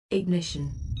Ignition.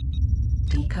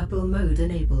 Decouple mode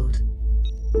enabled.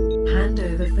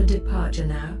 Handover for departure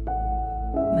now.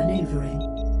 Maneuvering.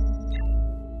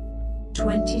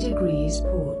 20 degrees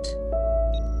port.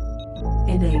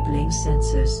 Enabling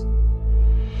sensors.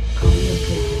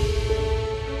 Communicating.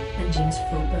 Engines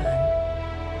full burn.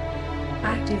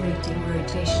 Activating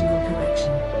rotational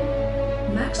correction.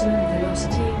 Maximum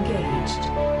velocity engaged.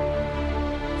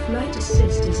 Flight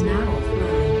assist is now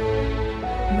offline.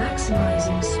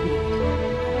 Maximizing speed.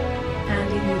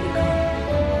 Handing you the con.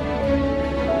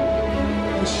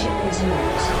 The ship is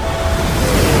yours.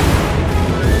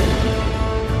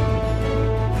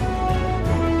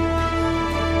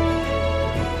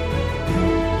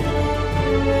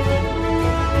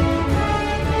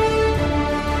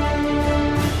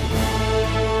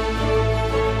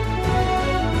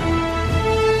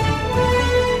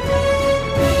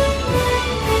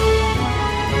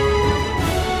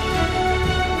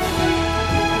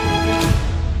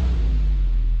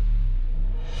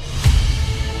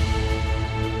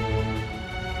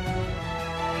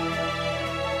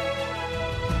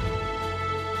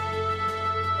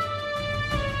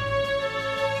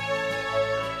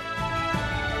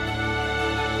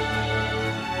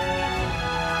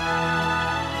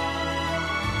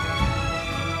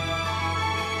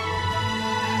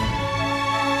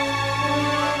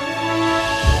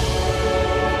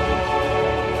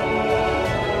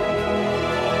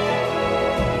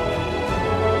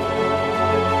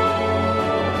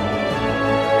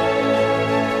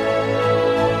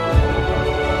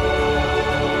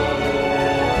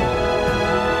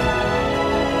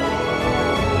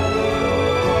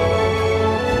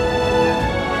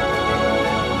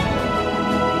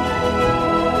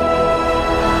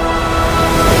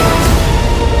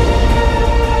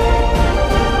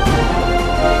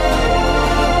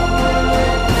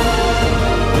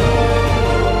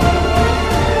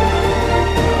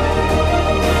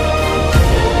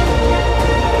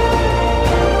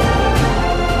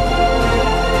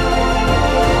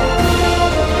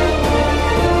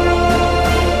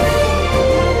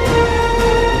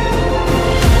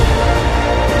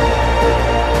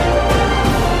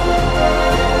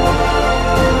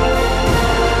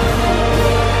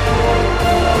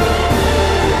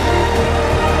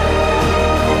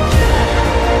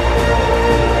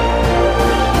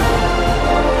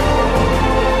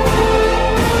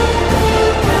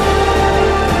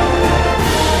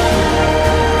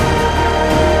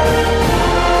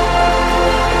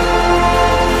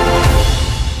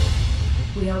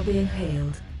 Being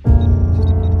hailed. Just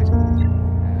a bit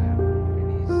in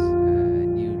his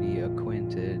newly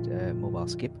acquainted mobile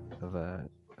skip of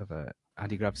a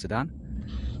anti-grav sedan.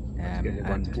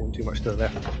 And too much to the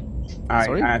left.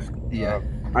 I asked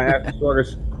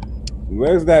Soros,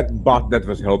 where's that bot that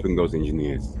was helping those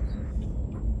engineers?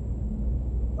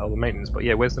 Oh, the maintenance bot.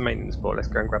 Yeah, where's the maintenance bot? Let's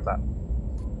go and grab that.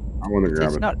 I want to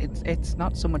grab it. It's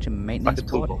not so much a maintenance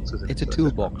bot. It's a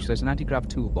toolbox. There's an anti-grav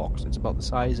toolbox. It's about the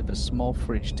size of a small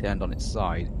fridge turned on its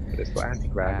side. But it's got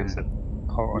anti-grav. It's a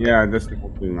yeah, that's the whole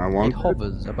thing. It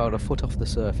hovers about a foot off the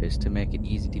surface to make it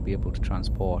easy to be able to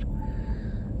transport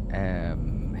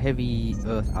heavy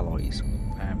earth alloys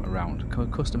around,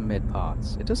 custom-made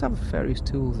parts. It does have various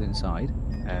tools inside.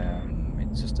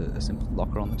 It's just a simple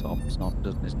locker on the top. It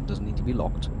doesn't need to be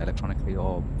locked electronically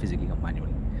or physically or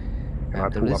manually.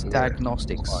 There is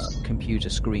diagnostics computer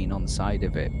screen on the side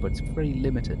of it, but it's very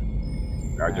limited.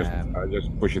 I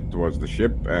just push it towards the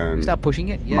ship and start pushing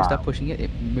it. Yeah, start pushing it.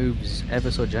 It moves ever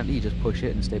so gently. You just push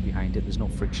it and stay behind it. There's no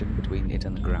friction between it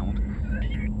and the ground.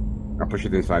 I push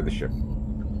it inside the ship.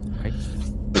 Okay.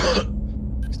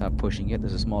 Start pushing it.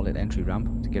 There's a small little entry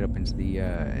ramp to get up into the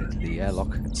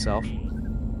airlock itself.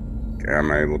 Okay, am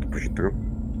I able to push it through?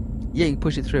 Yeah, you can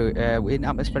push it through. In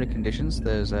atmospheric conditions,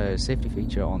 there's a safety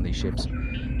feature on these ships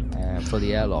for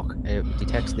the airlock. It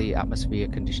detects the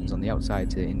atmospheric conditions on the outside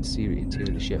to interior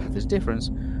of the ship. If there's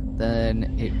difference,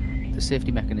 then the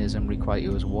safety mechanism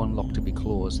requires one lock to be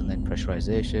closed, and then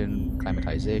pressurization,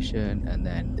 climatization, and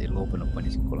then it'll open up when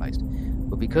it's equalized.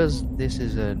 But because this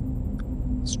is a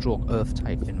stroke Earth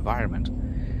type environment,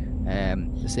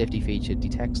 the safety feature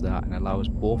detects that and allows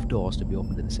both doors to be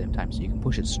opened at the same time, so you can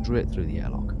push it straight through the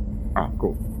airlock. Ah,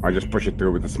 cool. I just push it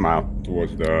through with a smile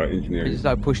towards the engineer. You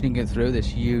start pushing it through this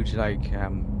huge,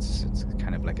 it's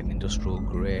kind of like an industrial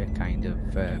grey kind of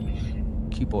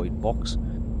cuboid box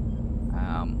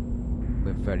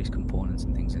with various components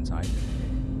and things inside.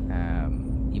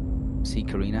 You see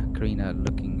Karina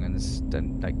looking and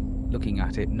looking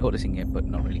at it, noticing it, but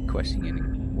not really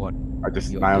questioning what. I just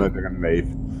smile at her and wave.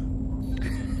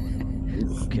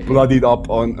 Okay. Bloodied up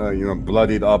on,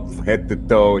 bloodied up head to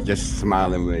toe, just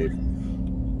smile and wave.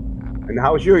 And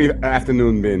how's your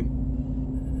afternoon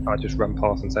been? I just run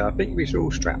past and say, I think we should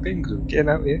all strap in because we're getting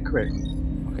out of here quick.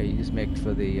 Okay, you just make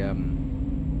for the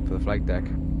flight deck.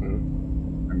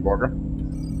 And Borger?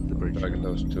 The bridge. Dragging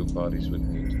those two bodies with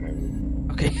me into my room.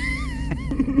 Okay.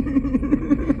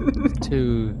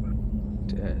 two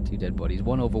dead bodies,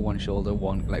 one over one shoulder,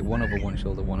 one over one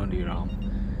shoulder, one under your arm,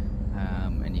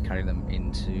 and you carry them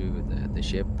into the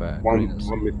ship. One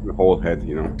with the whole head,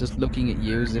 you know. Just looking at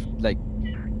you as if like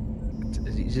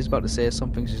he's just about to say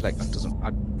something. She's like, "That doesn't."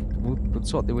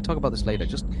 We'll talk about this later.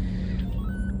 Just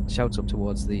shouts up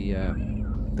towards the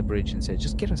bridge and says,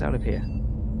 "Just get us out of here."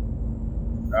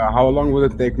 How long will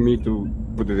it take me to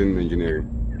put it in engineering?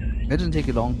 It doesn't take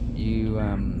you long. You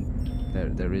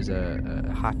there is a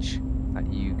hatch that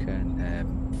you can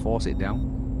force it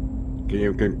down. Can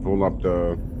you pull up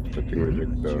the thing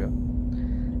reject? Sure.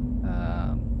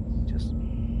 Just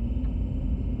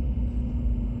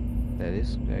there it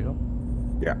is. There you go.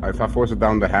 Yeah, if I force it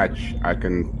down the hatch, I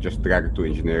can just drag it to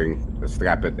engineering,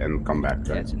 strap it, and come back.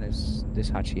 Yeah, Right? it's in this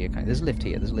hatch here. There's a lift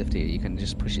here. You can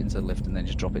just push it into the lift and then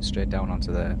just drop it straight down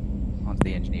onto the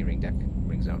engineering deck.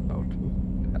 Brings it out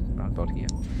about here.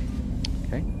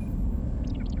 Okay.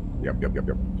 Yep.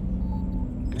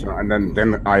 So, and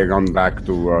then I run back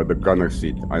to the gunner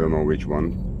seat. I don't know which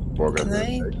one. Borger will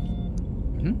take.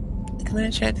 Can I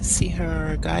check to see how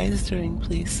our guy is doing,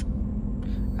 please?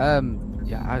 Yeah.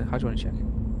 How do you want to check?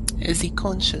 Is he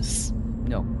conscious?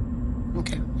 No.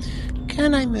 Okay.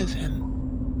 Can I move him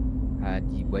Where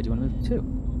do you want to move to?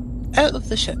 out of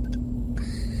the ship?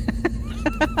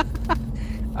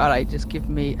 All right. Just give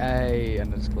me a.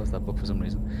 And I just closed that book for some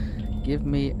reason. Give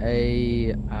me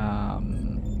a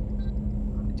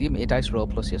dice roll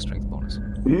plus your strength bonus.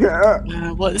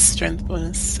 What is strength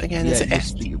bonus again? Is it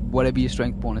just ST? whatever your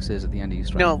strength bonus is at the end of your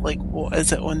strength. No, like what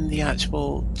is it on the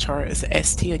actual chart? Is it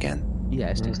ST again? Yeah,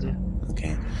 it's just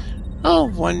Okay. Oh,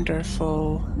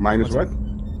 wonderful. Minus what?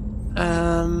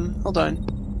 Hold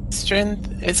on.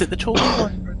 Strength. Is it the total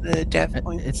one or the death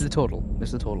point? It's the total.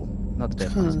 It's the total, not the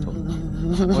death point. It's the total.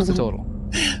 What's the total?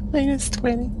 Minus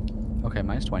 20. Okay,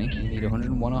 minus 20. You need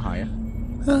 101 or higher.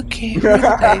 Okay. Where are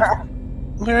the dice?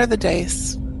 Where are the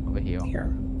dice? Over here.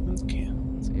 Here. Okay.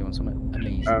 So you want something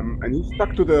amazing. And he's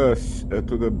stuck to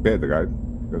the bed, right?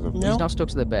 Because of No. He's not stuck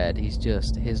to the bed. He's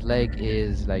just his leg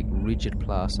is like rigid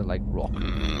plaster, like rock.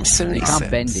 76. He can't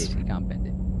bend it. He can't bend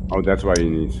it. Oh, that's why he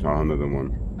needs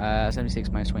 101. 76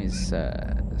 minus 20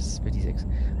 is 56.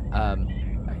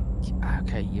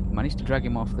 Okay, you managed to drag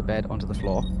him off the bed onto the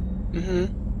floor. Mm-hmm.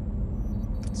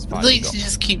 It's I'd fine. like to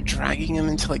just keep dragging him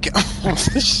until I get off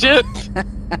the ship.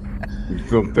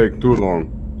 It will take too long.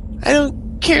 I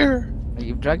don't care.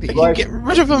 You've dragged it. I can get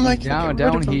rid of him. I can down get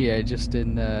rid of him. here, just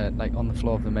in like on the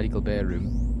floor of the medical bay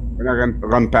room. When I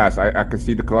run past, I can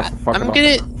see the clusterfuck.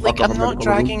 I'm not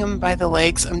dragging him by the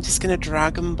legs. I'm just gonna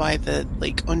drag him by the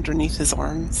underneath his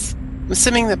arms. I'm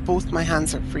assuming that both my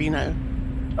hands are free now.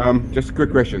 Just a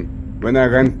quick question. When I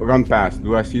run past,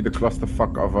 do I see the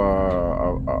clusterfuck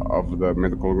of the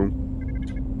medical room?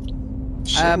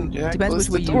 Yeah, Depends close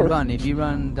which way the you door. run. If you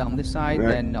run down this side, Yeah.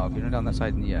 then no. If you run down that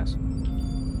side, then yes.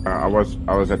 I was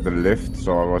at the lift,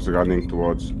 so I was running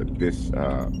towards this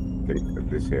thing,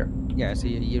 this here. Yeah, so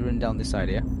you run down this side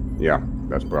here. Yeah,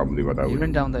 that's probably what I You would.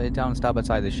 run down the starboard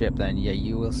side of the ship, then yeah,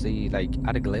 you will see like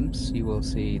at a glimpse, you will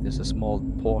see there's a small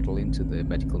portal into the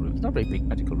medical room. It's not a very big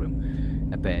medical room.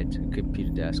 A bed, a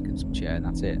computer desk, and some chair, and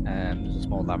that's it. There's a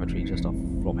small lavatory just off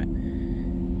from it.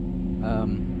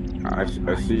 I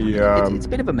see. It's a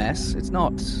bit of a mess. It's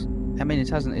not. I mean, it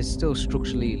hasn't. It still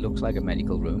structurally looks like a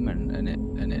medical room, and it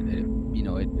you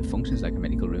know it functions like a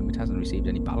medical room. It hasn't received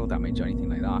any battle damage or anything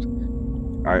like that.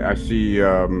 I see.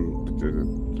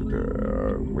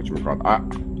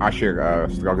 Whatchamacallit? Asher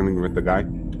struggling with the guy.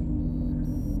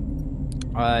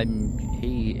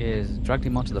 He is dragged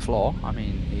him onto the floor. I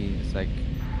mean, he's like.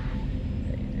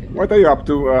 What are you up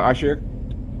to, Asher?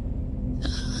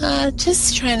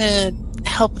 Just trying to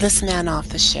help this man off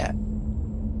the ship.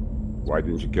 Why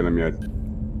didn't you kill him yet?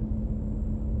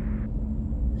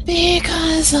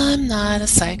 Because I'm not a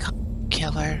psycho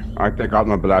killer. I take out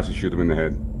my blast and shoot him in the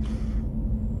head.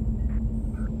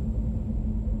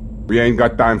 We ain't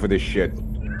got time for this shit.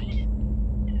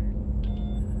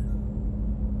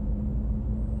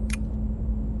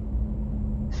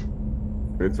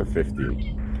 It's a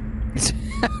 15.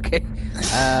 Okay.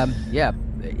 Yeah.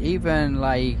 Even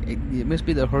like it must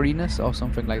be the hurriness or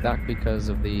something like that because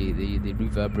of the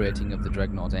reverberating of the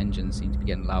Dreadnought's engine seems to be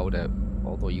getting louder.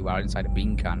 Although you are inside a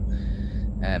bean can,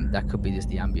 that could be just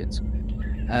the ambience.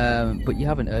 But you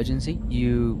have an urgency.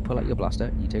 You pull out your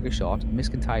blaster. You take a shot. Miss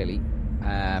entirely.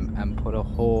 and put a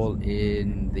hole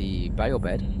in the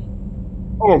biobed.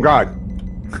 Oh God!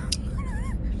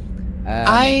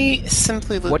 I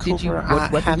simply look What did you? over What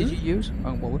at weapon him. did you use?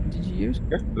 What weapon did you use?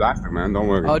 Just blaster, man. Don't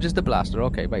worry. Oh, just the blaster.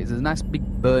 Okay, right. There's a nice big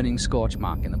burning scorch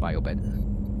mark in the biobed.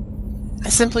 I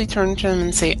simply turn to him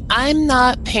and say, "I'm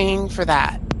not paying for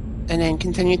that," and then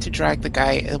continue to drag the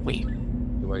guy away.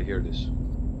 Do I hear this?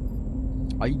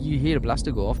 Oh, you hear a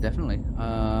blaster go off, definitely.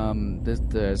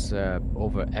 There's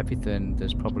over everything.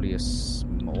 There's probably a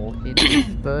small hit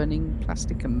of burning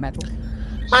plastic and metal.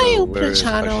 I So open where a is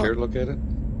channel. Bashir located?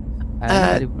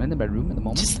 In the bedroom at the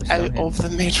moment. Just They're still out here. of the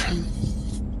bedroom.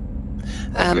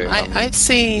 Okay, I'd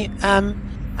say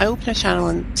I open a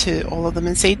channel to all of them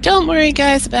and say, "Don't worry,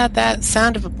 guys, about that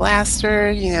sound of a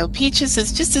blaster. You know, Peaches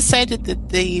has just decided that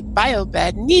the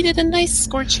biobed needed a nice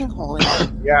scorching hole in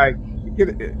it." Yeah,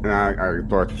 I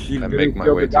thought she I didn't make my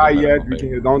kill way the to the guy medical yet. bay.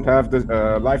 We don't have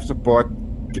the life support.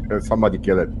 Somebody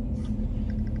kill it.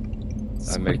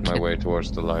 I make my way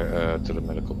towards the to the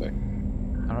medical bay.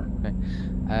 Alright, okay.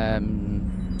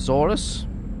 Zorus?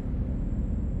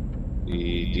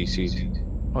 The DC'd.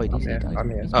 Oh, he did. I'm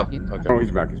here. He's Oh, back in. okay. Oh,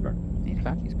 he's back. He's back.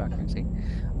 He's back, I see.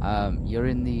 You're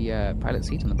in the pilot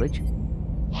seat on the bridge.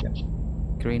 Yep.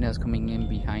 Karina's coming in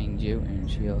behind you, and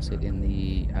she'll sit in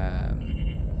the.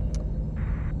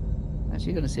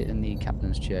 She's going to sit in the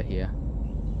captain's chair here.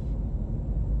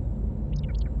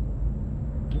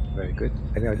 Very good.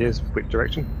 Any ideas which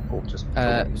direction? Or just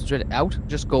Straight out.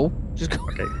 Just go. Just go.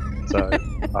 okay. So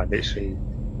I literally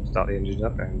start the engine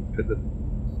up and put the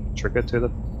trigger to the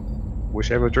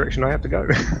whichever direction I have to go.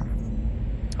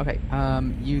 Okay.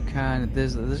 You can.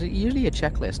 There's usually a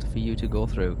checklist for you to go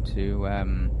through to.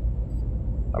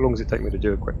 How long does it take me to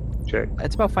do a quick check?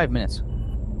 It's about 5 minutes.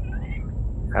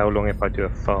 How long if I do a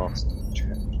fast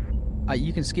check?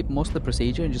 You can skip most of the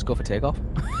procedure and just go for takeoff.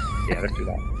 Yeah, let's do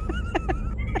that.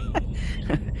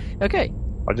 Okay.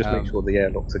 I'll just make sure the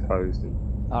airlocks are closed and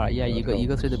All right. Yeah. You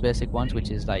go through the basic ones, which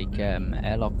is like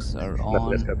airlocks are on.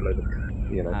 let's go below the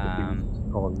the Um,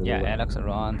 fuse on and Yeah, all that. airlocks are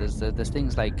on. There's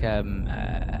things like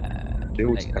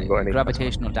Shields, haven't got any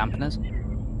gravitational dampeners.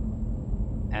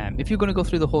 If you're going to go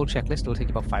through the whole checklist, it'll take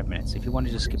about 5 minutes. If you want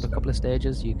to just skip a couple of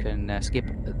stages, you can skip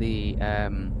the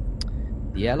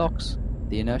airlocks,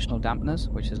 the inertial dampeners,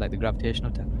 which is like the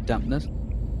gravitational dampeners.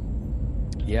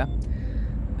 Yeah.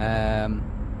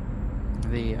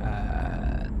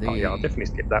 Oh yeah, I'll definitely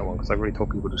skip that one because I really told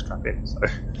people to strap in. So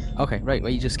Okay, right.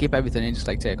 Well, you just skip everything and just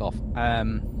like take off.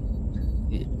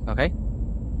 Okay.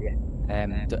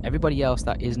 Yeah. Everybody else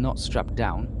that is not strapped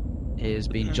down is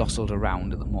being jostled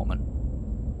around at the moment.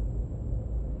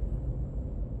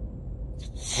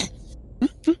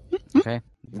 Okay.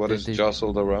 What is The-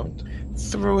 jostled around?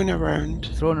 Thrown around.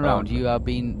 Thrown around. Okay. You are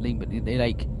being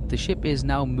like the ship is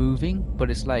now moving, but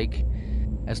it's like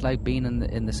being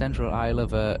in the central aisle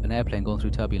of an airplane going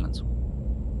through turbulence.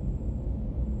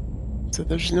 So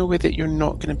there's no way that you're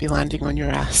not going to be landing on your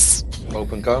ass.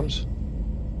 Open comms?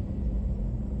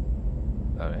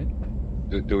 All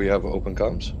right. Do we have open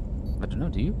comms? I don't know.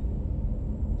 Do you?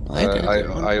 I did at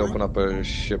one I point. open up a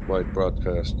ship-wide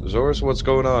broadcast. Zorus, what's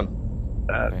going on?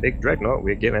 Okay. big dreadnought,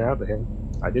 we're getting out of him.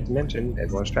 I did mention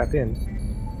everyone strap in.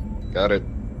 Got it.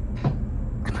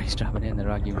 Am I strapping in? They're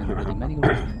arguing with the medical.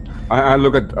 I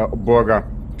look at Borga,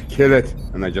 kill it,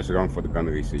 and I just run for the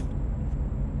gunnery seat.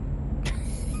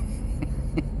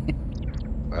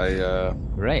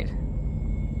 Right.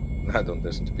 I don't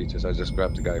listen to Peaches. I just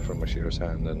grab the guy from Bashir's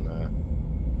hand and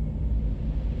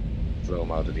throw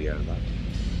him out of the airlock.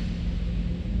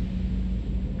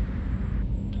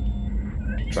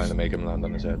 Trying to make him land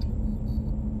on his head.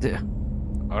 Yeah.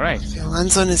 All right. If he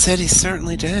lands on his head, he's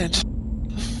certainly dead.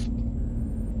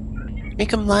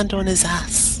 Make him land on his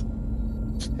ass.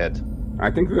 Head.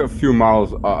 I think we're a few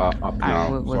miles up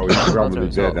now, so he's probably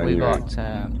dead We've anyway.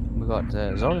 got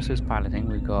Zorus who's piloting.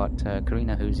 We've got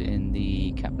Karina who's in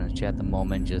the captain's chair at the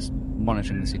moment, just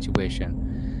monitoring the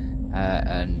situation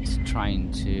and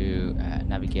trying to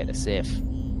navigate a safe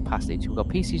passage. We've got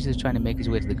Peaches who's trying to make his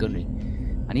way to the gunnery.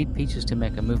 I need Peaches to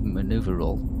make a movement maneuver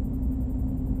roll.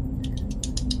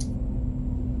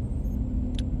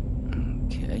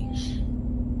 Okay.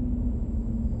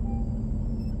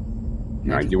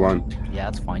 91. Yeah,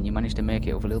 that's fine. You managed to make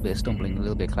it with a little bit of stumbling, a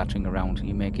little bit of clattering around.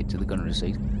 You make it to the gunnery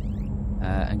seat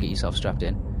and get yourself strapped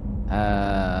in.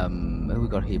 Who we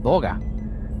got here? Borga.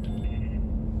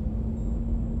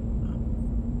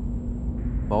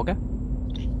 Borga?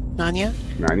 Nanya?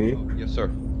 90. Yes,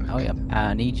 sir. Oh, yeah.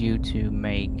 I need you to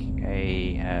make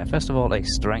a, first of all, a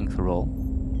strength roll.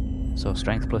 So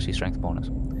strength plus your strength bonus.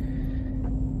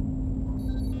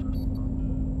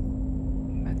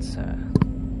 Let's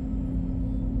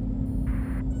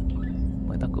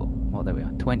did that go? Oh, there we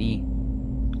are. 20,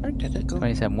 Where did it go?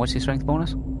 27. What's your strength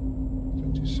bonus?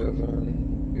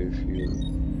 27. If you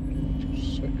 2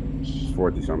 seconds.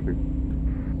 40 something.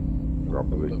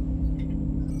 Probably.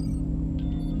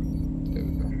 There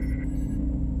we go.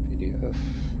 PDF.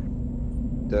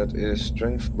 That is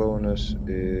strength bonus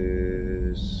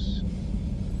is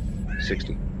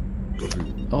 60.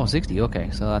 Oh, 60. Okay,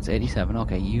 so that's 87.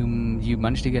 Okay, you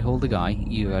managed to get hold of the guy.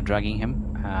 You are dragging him.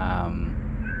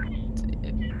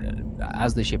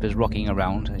 As the ship is rocking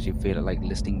around, as you feel it like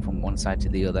listing from one side to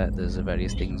the other, there's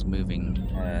various things moving,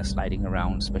 sliding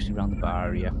around, especially around the bar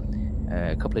area.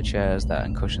 A couple of chairs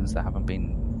and cushions that haven't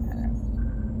been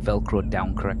velcroed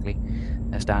down correctly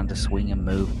are starting to swing and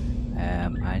move.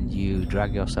 And you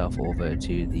drag yourself over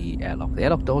to the airlock. The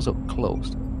airlock doors are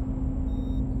closed.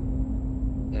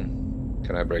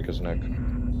 Can I break his neck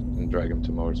and drag him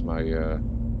towards my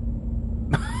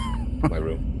my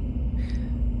room?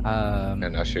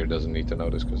 And Ashir doesn't need to know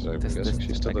this because I'm guessing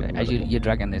she's still in the as medical. you're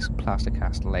dragging this plaster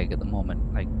cast leg at the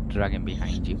moment, like dragging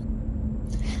behind you.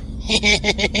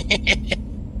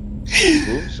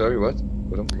 Ooh, sorry, what?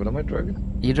 What am I dragging?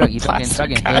 You're dragging Plastic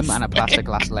him cast and a plastic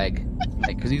glass leg,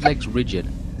 like because his leg's rigid,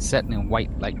 set in white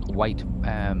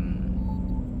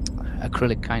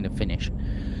acrylic kind of finish.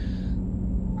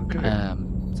 Okay.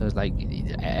 So it's like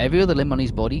every other limb on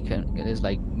his body is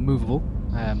like movable,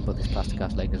 but this plastic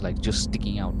cast leg is like just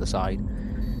sticking out the side. And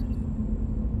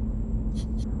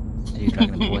he's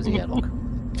dragging him towards the airlock.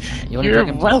 You want to You're drag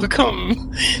him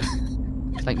welcome.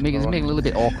 It's like making it a little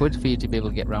bit awkward for you to be able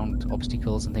to get around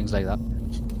obstacles and things like that.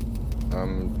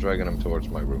 I'm dragging him towards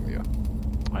my room, yeah.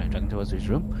 Alright, dragging towards his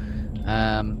room.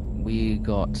 We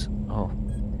got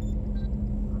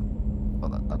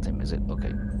that's him, is it?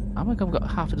 Okay. Oh my god, we've got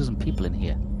half a dozen people in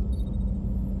here.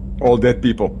 All dead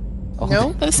people. Oh,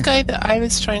 No, this guy that I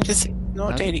was trying to see.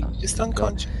 Not No, dead, no. just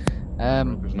unconscious.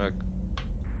 Broke his neck.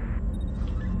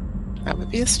 That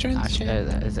would be a strength Ash, check.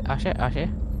 is it Asher?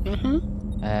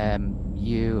 Mm-hmm.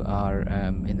 You are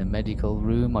in the medical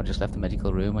room, or just left the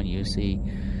medical room, and you see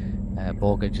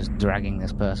Borga just dragging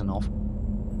this person off.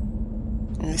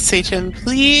 I say to him,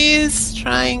 please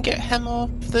try and get him off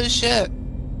the ship.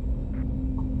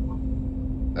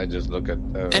 I just look at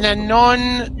In a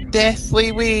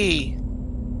non-deathly way.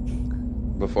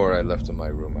 before I left in my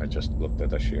room. I just looked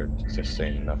at Ashir, just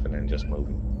saying nothing and just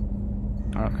moving.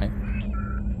 Okay.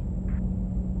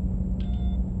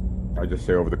 I just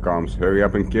say over the comms, hurry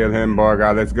up and kill him,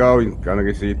 Borga, let's go. You're gonna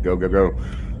receive, go, go, go.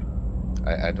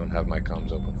 I don't have my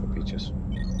comms open for Peaches.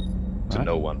 To What?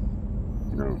 no one.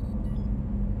 No.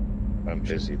 I'm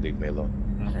busy. Leave me alone.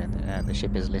 The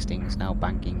ship is listing. It's now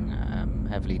banking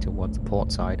heavily towards the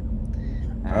port side.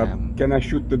 Can I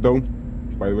shoot the dome,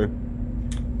 by the way?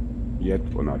 Yet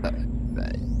or not?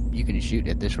 You can shoot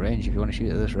at this range if you want to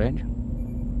shoot at this range.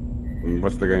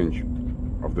 What's the range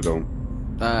of the dome?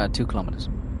 2 kilometers.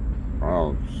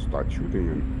 I'll start shooting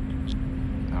and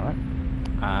All right.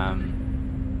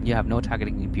 You have no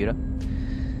targeting computer.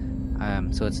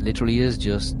 So it literally is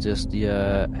just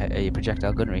a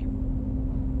projectile gunnery.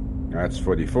 that's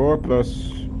 44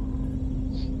 plus.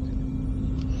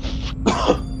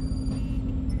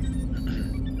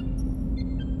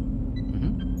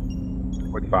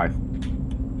 Mm-hmm. 45.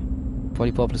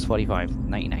 44 plus 45,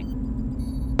 99.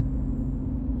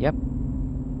 Yep.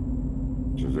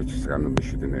 Just randomly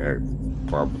shoot in the air.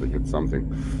 Probably hit something.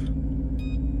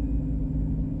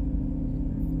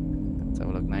 Let's have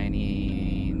a look.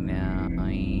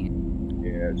 99.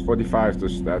 Yeah, it's 45, so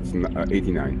that's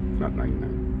 89, not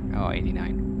 99. Oh,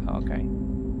 89. Okay.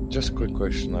 Just a quick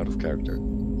question out of character.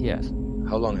 Yes.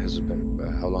 How long has it been?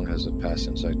 How long has it passed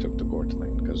since I took the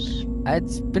Gortling? Because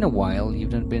It's been a while. You've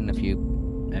been in a few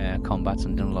combats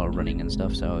and done a lot of running and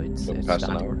stuff, so it's past an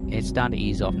starting- hour? It's starting to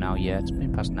ease off now. Yeah, it's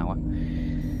been past an hour.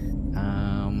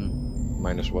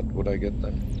 minus what would I get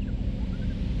then?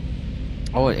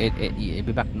 Oh, it'd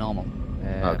be back to normal.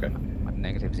 Okay. At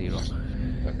 -0.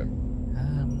 Okay. Okay.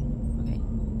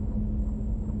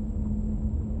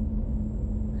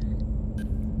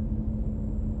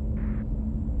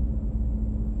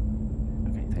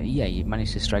 Okay. So yeah, you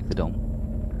managed to strike the dome.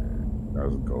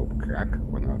 Does it go crack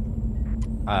or not?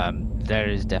 There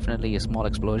is definitely a small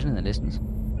explosion in the distance.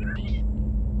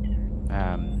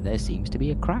 There seems to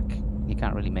be a crack. You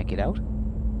can't really make it out.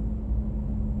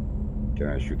 Can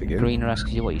I shoot again? Greener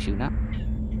asks you what you're shooting at.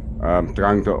 I'm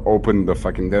trying to open the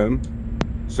fucking dome.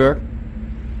 Sir?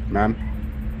 Ma'am?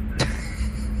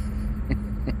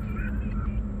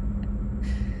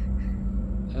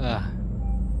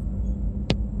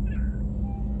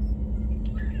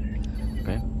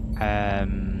 Okay.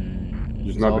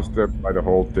 She's not so- disturbed by the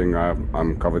whole thing.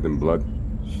 I'm covered in blood.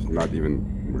 She's not even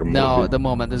remotely. No, at the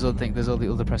moment there's other things. There's all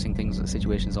the other pressing things,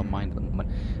 situations on mind at the moment.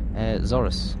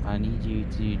 Zorus, I need you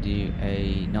to do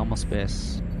a normal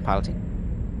space piloting.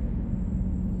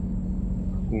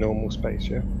 Normal space,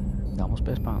 yeah. Normal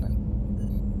space piloting.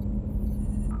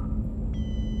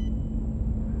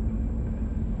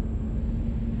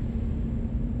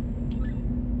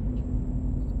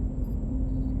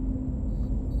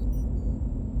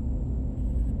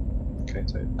 Okay,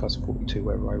 so plus 42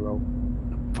 wherever I roll.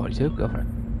 42, go for it.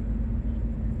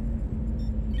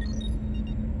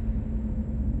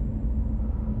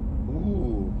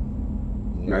 Ooh.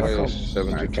 Nice. Nice.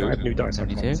 Can I 72. have new dice? I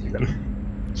 72? can't see them.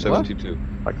 72.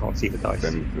 I can't see the dice.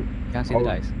 72. Can't see the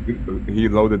dice. He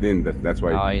loaded in. That's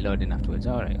why. Oh, you load in afterwards.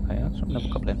 Alright, okay, I'll another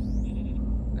couple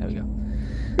in. There we go.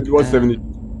 It was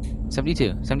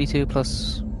 72. 72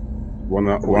 plus.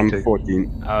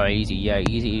 114. Oh, easy, yeah,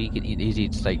 easy.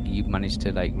 It's like you managed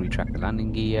to like retract the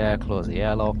landing gear, close the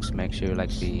airlocks, make sure like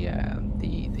the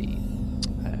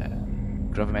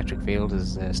gravimetric field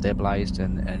is stabilized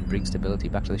and bring stability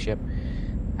back to the ship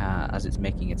as it's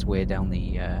making its way down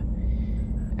the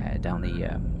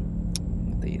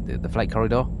flight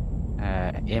corridor,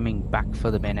 aiming back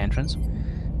for the main entrance.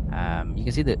 You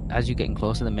can see that as you're getting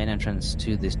closer, the main entrance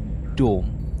to this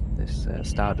dome, this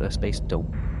space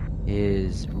dome,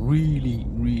 is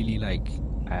really like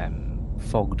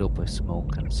fogged up with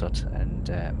smoke and soot, and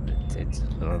it's a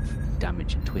lot of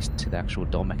damage and twist to the actual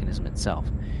door mechanism itself.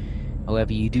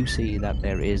 However, you do see that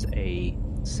there is a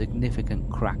significant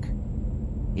crack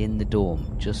in the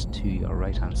dome just to your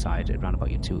right hand side, around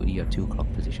about your 2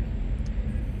 o'clock position.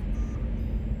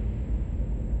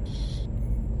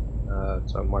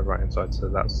 So on my right hand side, so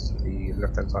that's the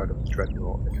left hand side of the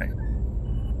dreadnought. Okay.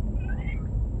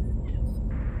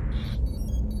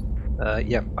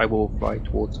 Yeah, I will fly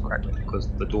towards the crack because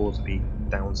the doors will be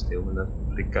down still and the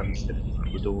big guns still in front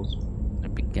of the doors. The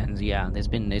big guns, yeah. It's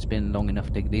been long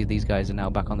enough. These guys are now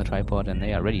back on the tripod and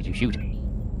they are ready to shoot.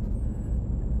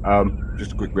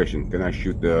 Just a quick question. Can I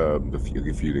shoot the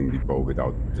refueling depot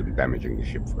without damaging the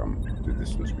ship from the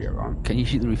distance we are on? Can you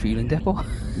shoot the refueling depot?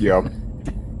 Yeah.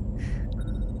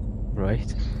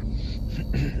 Right.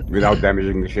 Without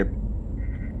damaging the ship?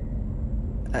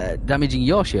 Damaging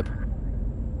your ship?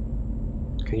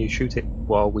 Can you shoot it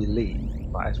while we leave,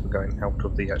 like as we're going out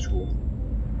of the actual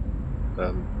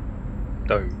dome?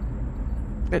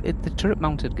 The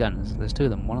turret-mounted guns, there's 2 of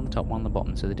them, one on the top, one on the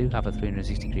bottom, so they do have a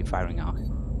 360-degree firing arc.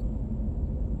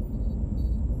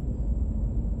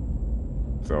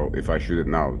 So if I shoot it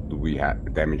now, do we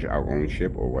damage our own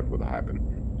ship, or what would happen?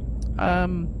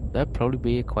 There'd probably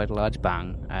be quite a large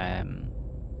bang.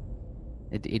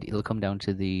 It'll come down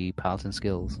to the piloting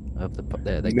skills of the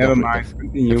Never mind.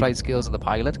 Continue. the flight skills of the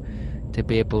pilot to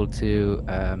be able to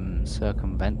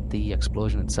circumvent the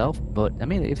explosion itself. But I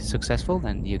mean, if it's successful,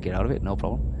 then you get out of it, no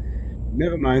problem.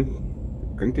 Never mind.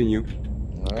 Continue.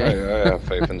 Okay. I have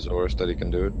faith in Zorus that he can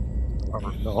do it. I'm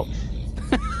not.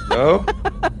 No?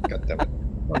 God damn it.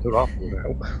 I'll do it after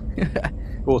now. Be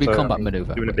Also, combat I mean,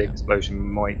 maneuver. doing a big explosion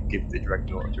might give the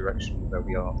dreadnought a direction where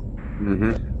we are.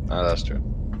 Mm-hmm. Ah, that's true.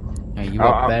 You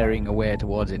are bearing away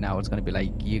towards it now. It's going to be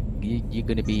like you're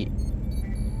going to be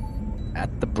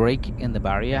at the break in the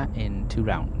barrier in 2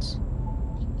 rounds.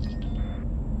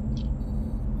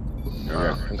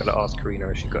 I'm going to ask Karina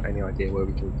if she's got any idea where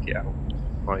we can get out,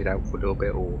 hide out for a little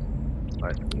bit, or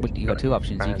like. But you got 2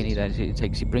 options. You can either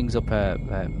she brings up a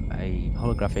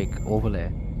holographic overlay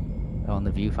on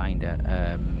the viewfinder,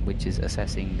 which is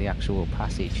assessing the actual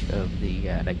passage of the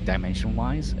like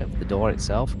dimension-wise of the door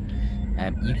itself.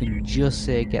 You can just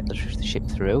say get the ship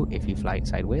through if you fly it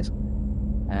sideways,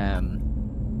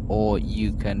 or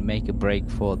you can make a break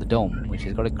for the dome, which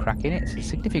has got a crack in it. It's a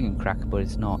significant crack, but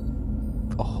it's not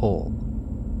a hole.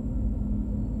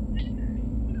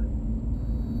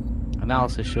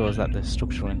 Analysis shows that the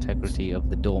structural integrity of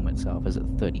the dome itself is at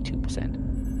 32%.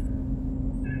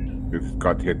 We've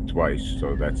got hit twice,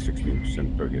 so that's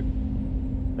 16% per hit.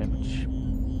 Very much.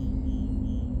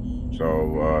 So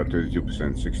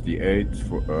 32%, 68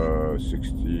 for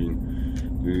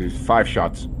 16. 5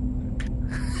 shots.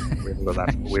 We haven't got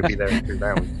that. We'll be there in 2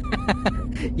 rounds.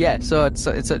 Yeah, so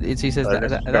he says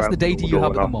that's the data you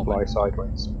have at the moment. Fly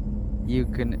sideways. You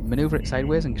can maneuver it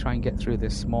sideways and try and get through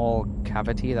this small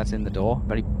cavity that's in the door,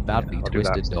 very badly I'll do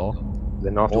twisted that. door.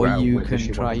 Then after Or that, you we'll can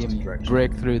issue try one and direction.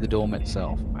 break through the dome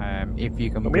itself. If you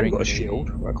can We bring haven't got a the-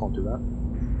 shield. I can't do that.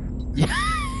 Yeah.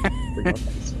 Bring my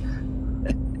face.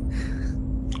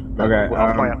 Okay.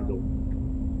 I'll fly out the door.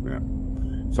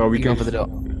 So we You can go for the door.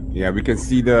 Yeah, we can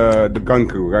see the gun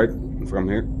crew right from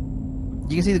here.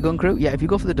 You can see the gun crew. Yeah, if you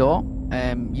go for the door,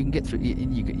 you can get through.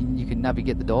 You can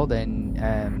navigate the door.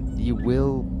 Then you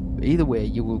will. Either way,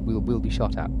 you will be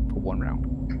shot at for 1 round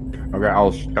Okay,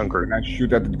 I'll Gun crew. Can I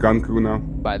shoot at the gun crew now?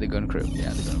 by the gun crew. Yeah,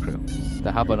 the gun crew.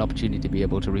 They have an opportunity to be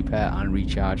able to repair and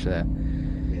recharge their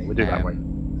Yeah, we'll do that way.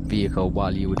 vehicle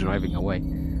while you were driving away,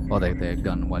 or their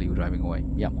gun while you were driving away.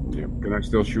 Yep. Yeah. Can I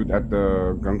still shoot at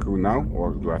the gun crew now,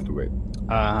 or do I have to wait?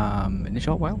 In a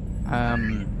short while.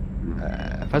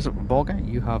 First of all, Borga,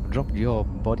 you have dropped your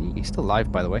body. He's still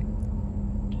alive, by the way.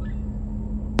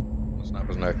 Snap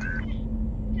his neck.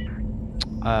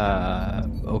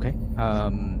 Okay.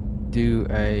 Do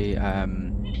a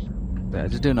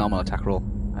just do a normal attack roll.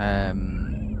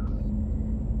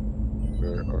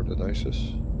 Where are the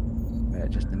dices?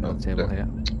 Just in the middle of the table there. here.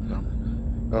 So,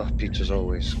 Oh, Peach as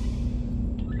always.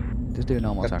 just do a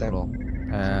normal attack Goddamn.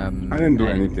 roll. I didn't do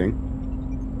anything.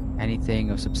 Anything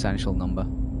of substantial number.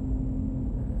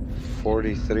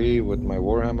 43 with my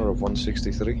Warhammer of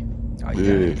 163. Oh,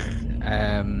 yeah.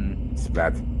 It's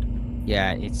bad.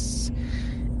 Yeah, it's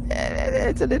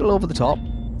a little over the top.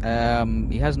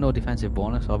 He has no defensive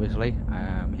bonus, obviously.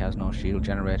 He has no shield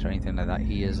generator or anything like that.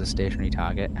 He is a stationary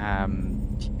target.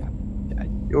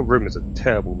 Your room is a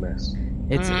terrible mess.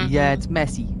 It's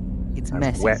messy. It's Has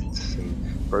messy. wet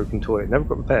and broken toilet. Never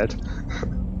got repaired.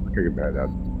 Okay, bad that.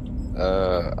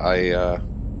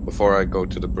 Before I go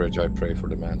to the bridge, I pray for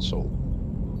the man's soul.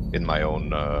 In my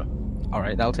own All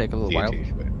right, that'll take a little while.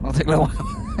 deity. I'll take a little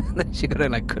while. Then she gotta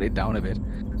like cut it down a bit.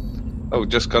 Oh,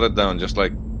 just cut it down, just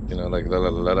like, like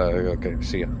okay,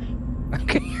 see ya.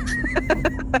 Okay.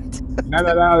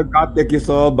 No. God take your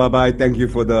soul. Bye bye. Thank you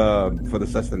for the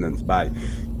sustenance. Bye.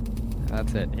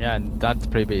 That's it. Yeah, and that's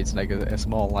pretty big. It's like a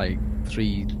small like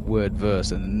 3-word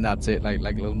verse, and that's it. Like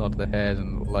a little nod to the head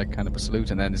and like kind of a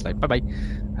salute, and then it's like bye bye,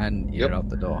 and you're Yep. out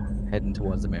the door, heading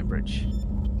towards the main bridge.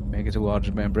 Make it towards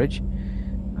the main bridge.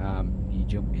 You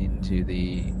jump into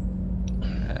the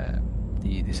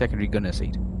secondary gunner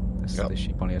seat. Yep. The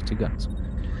ship only has 2 guns.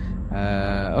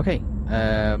 Okay.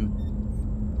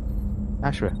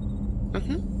 Ashra.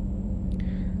 Mhm.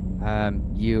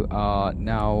 You are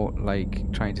now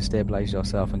like trying to stabilize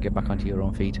yourself and get back onto your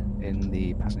own feet in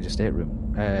the passenger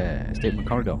stateroom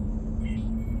corridor.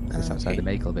 Just outside the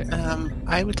medical bay.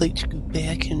 I would like to go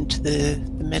back into the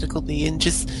medical bay and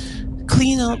just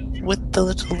clean up with the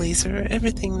little laser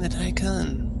everything that I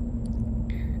can.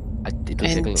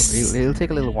 It'll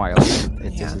take a little while.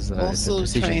 This is a also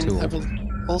precision try and tool.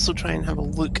 try and have a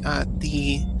look at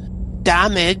the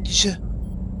damage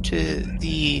to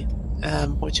the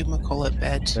whatchamacallit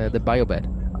bed. The biobed.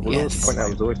 I would like to Yes. point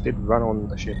out, Zois did run on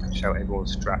the ship and shout,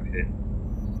 "Everyone's strapped in."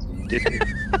 So you did hit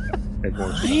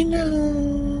everyone's strapped I in.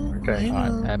 know. Okay. I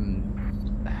know.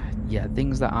 Yeah,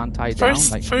 things that aren't tied down.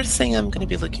 Like First thing I'm going to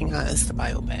be looking at is the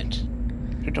biobed,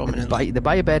 predominantly. the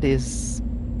biobed is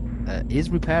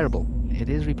repairable. It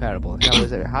is repairable.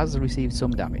 However, it has received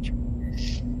some damage.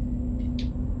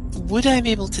 Would I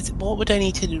be able to? What would I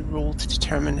need to roll to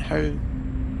determine how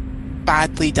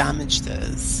badly damaged it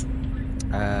is?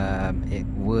 It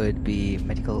would be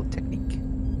medical technique,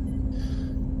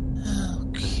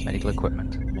 Okay. medical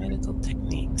equipment. Medical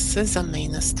techniques is a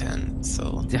 -10,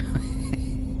 so.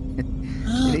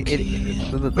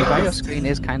 The bio screen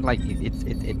is kind of like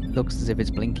it looks as if it's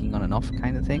blinking on and off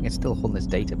kind of thing. It's still holding its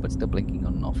data, but still blinking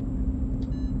on and off,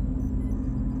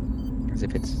 as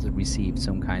if it's received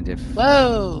some kind of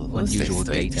Whoa! What's unusual this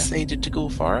I data. decided to go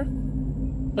for?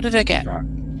 What did I get? I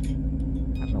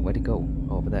don't know where to go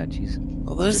over there. Jeez,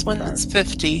 Well, there's one that's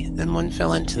 50, and one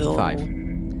fell into the 55.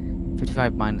 little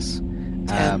 55 minus.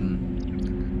 10.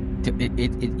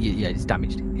 Yeah, it's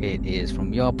damaged. It is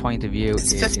from your point of view.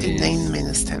 It's it 59 is-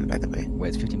 minus 10, by the way. Wait,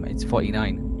 it's 50. It's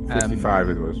 49. 55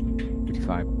 it was.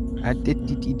 55.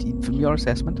 From your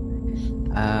assessment,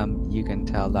 you can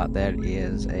tell that there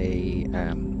is a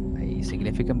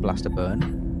significant blaster burn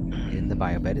in the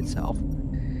biobed itself.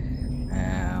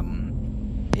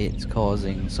 It's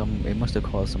causing some. It must have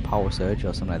caused some power surge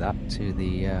or something like that to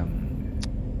the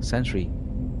sensory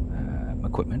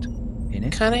equipment in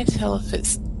it. Can I tell if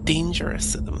it's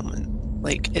dangerous at the moment?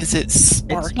 Like, is it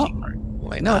sparking?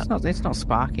 Like No, that? it's not. It's not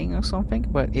sparking or something,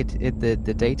 but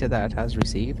the data that it has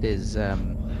received is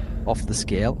off the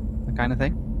scale, kind of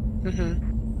thing.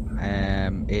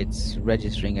 Mm-hmm. It's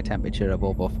registering a temperature of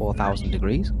over 4,000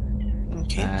 degrees.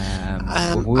 Okay.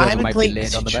 Whoever I would might like be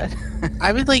laid on the to bed.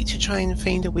 I would like to try and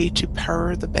find a way to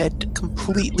power the bed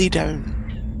completely down.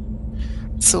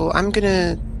 So I'm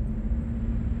gonna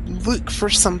look for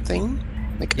something,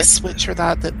 like a switch or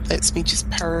that lets me just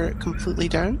power it completely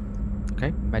down.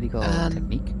 Okay, medical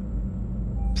technique.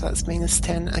 So that's minus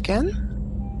 10 again.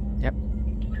 Yep.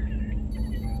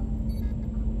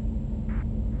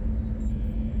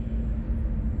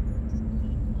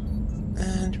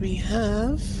 we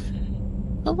have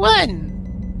a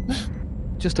 1.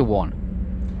 Just a 1.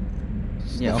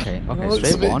 Yeah, okay, Well, it's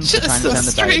straight 1 for trying just to a turn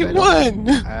the straight dial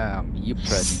bed up. 1. You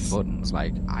pressing buttons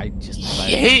like I just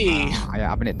Yay. I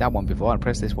haven't hit that one before. I'll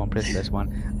press this one, press this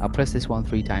one. I'll press this one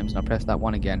 3 times, and I'll press that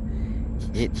one again.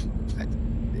 It's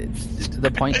to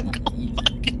the point.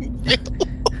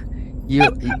 you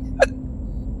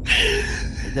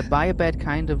the biobed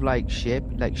kind of like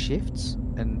shifts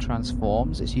and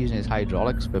transforms. It's using its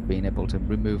hydraulics for being able to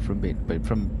remove from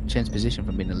change position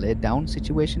from being a laid down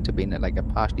situation to being like a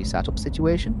partially sat up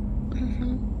situation.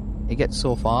 It gets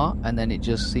so far, and then it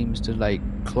just seems to like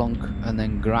clunk and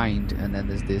then grind, and then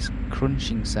there's this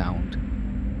crunching sound.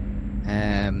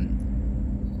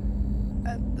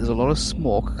 There's a lot of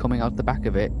smoke coming out the back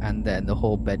of it, and then the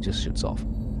whole bed just shuts off.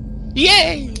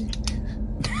 Yay!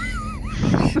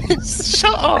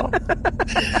 Shut up!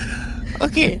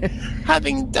 Okay,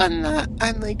 having done that,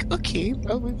 I'm like, okay,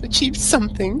 well, we've achieved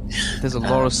something. There's a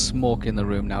lot of smoke in the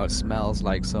room now. It smells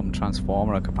like some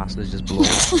transformer or capacitor just blowing.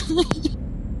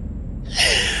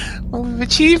 Well,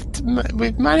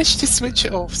 we've managed to switch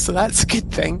it off, so that's a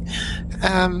good thing.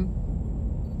 I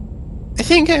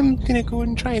think I'm gonna go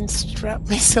and try and strap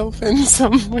myself in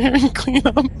somewhere and clean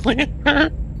up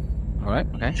later. Alright,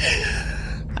 okay.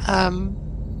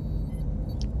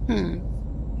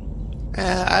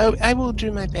 I will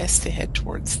do my best to head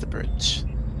towards the bridge.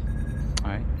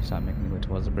 Alright, start making your way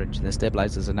towards the bridge. The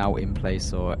stabilizers are now in place,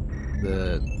 so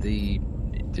the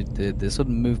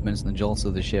sudden movements and the jolts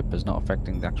of the ship is not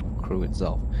affecting the actual crew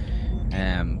itself.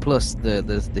 Plus,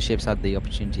 the ship's had the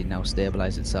opportunity to now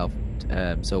stabilize itself,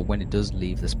 so when it does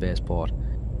leave the spaceport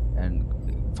and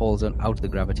falls out of the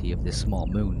gravity of this small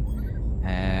moon,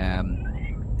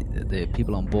 the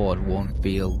people on board won't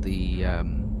feel the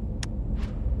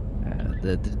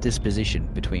disposition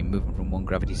between moving from one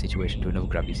gravity situation to another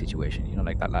gravity situation. You know,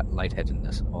 like that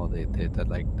lightheadedness or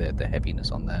the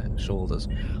heaviness on their shoulders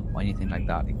or anything like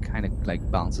that. It kind of like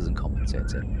balances and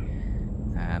compensates it.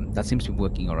 That seems to be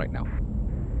working all right now.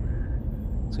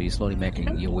 So you're slowly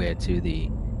making your way to the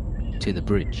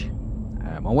bridge.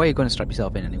 And where are you going to strap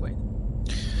yourself in anyway?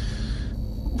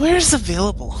 Where's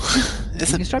available? You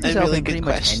can strap yourself really in pretty good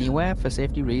much question. anywhere for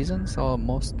safety reasons. So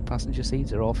most passenger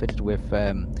seats are all fitted with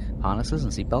harnesses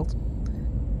and seatbelts.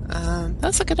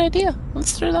 That's a good idea.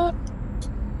 Let's do that.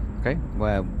 Okay.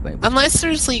 Well, Unless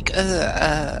there's like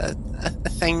a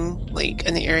thing like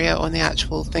in the area on the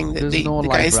actual thing that There's no the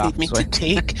life guys need me rafts, to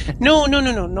take. No,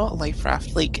 not a life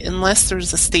raft. Like unless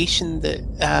there's a station that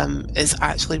is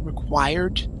actually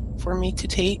required for me to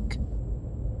take.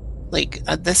 Like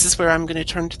this is where I'm going to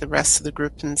turn to the rest of the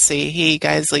group and say, hey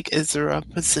guys, like is there a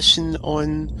position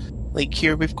on, like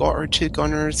here we've got our 2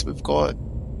 gunners, we've got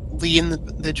Lee in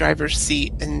the driver's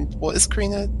seat, and what is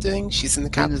Karina doing? She's in the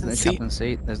captain's There's the seat. captain's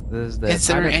seat. There's the Is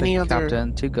there pilot, any the other-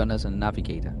 captain, 2 gunners, and a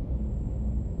navigator.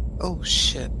 Oh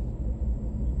shit.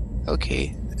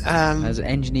 Okay. There's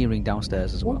engineering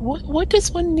downstairs as well. What does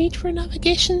one need for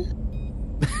navigation?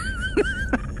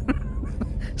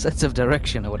 Sense of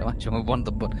direction, I would imagine, with one of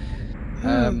them. But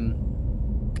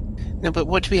No, but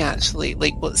what do we actually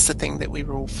like? What's the thing that we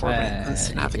roll for when it comes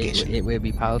to navigation? It will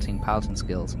be piloting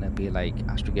skills, and it'll be like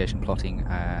astrogation plotting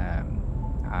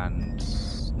and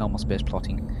normal space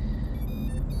plotting.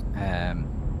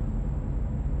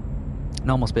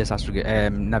 Normal space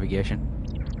navigation,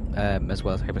 as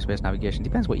well as hyperspace navigation.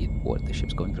 Depends what the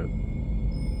ship's going through.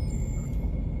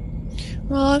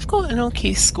 Well, I've got an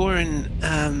okay score in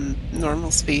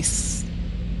normal space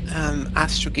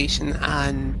astrogation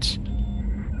and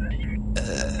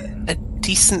a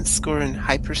decent score in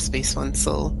hyperspace one,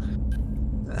 so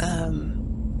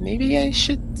maybe I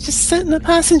should just sit in the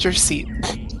passenger seat.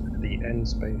 The end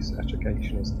space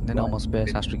astrogation is The normal space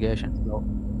It's astrogation. not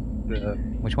the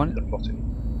Which one? the plotting.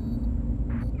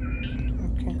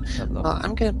 Okay. Let's have a look. Well,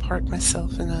 I'm gonna park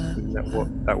myself in a. Isn't that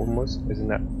what that one was? Isn't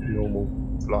that normal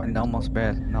flight? Normal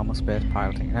space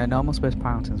piloting. Normal space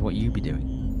piloting is what you'd be doing.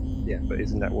 Yeah, but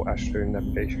isn't that what astro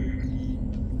navigation is?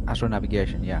 Astro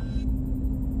navigation, yeah.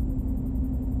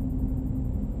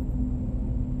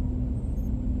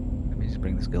 Let me just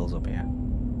bring the skills up here.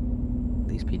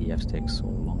 These PDFs take so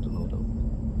long to load up.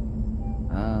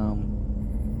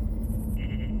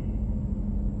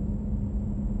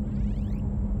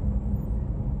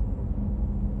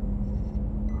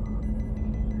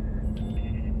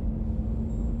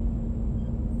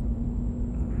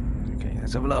 Okay,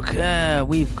 let's have a look.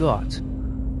 We've got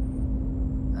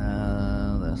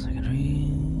the secondary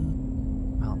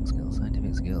pilot skills,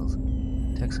 scientific skills,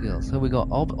 tech skills. So we got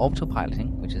orbital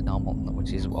piloting, which is normal,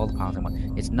 which is all the piloting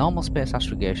one. It's normal space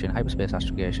astrogation, hyperspace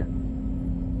astrogation.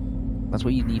 That's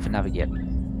what you need for navigating.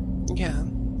 Yeah,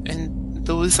 and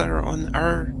those are on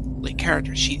our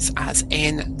character sheets as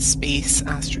N space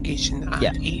astrogation and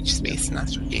Yeah. H space and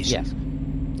astrogation. Yes.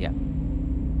 Yeah.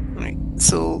 Right.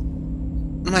 So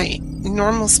my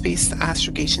normal space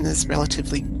astrogation is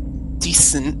relatively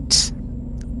decent.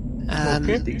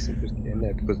 It's decent just get in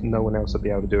there because no one else will be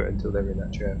able to do it until they're in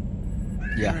that chair.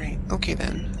 Yeah. Right. Okay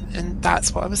then. And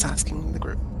that's what I was asking the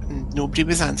group, and nobody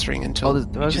was answering until Oh, there's-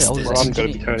 we just oh, did Well, there's- I'm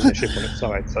going to be turning the ship on its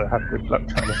side, so have good luck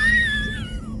trying to.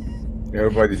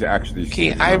 Everybody's actually. Okay,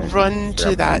 sitting I on run to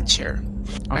the that chair.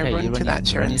 I Okay, run you to that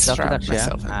chair run and yourself to strap that chair.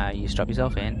 myself in. You strap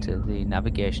yourself into the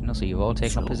navigational, so you've all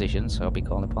taken up So- positions. So I'll be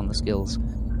calling upon the skills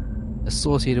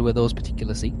associated with those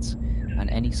particular seats, and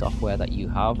any software that you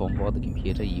have on board the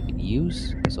computer you can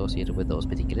use associated with those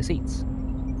particular seats.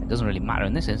 It doesn't really matter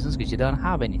in this instance because you don't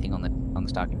have anything on the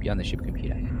star computer, on the ship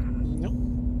computer. Nope.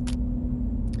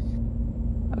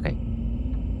 Okay.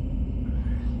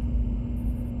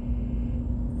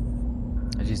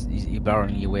 You're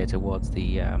barreling your way towards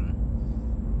the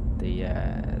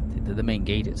main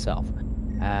gate itself. You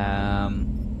I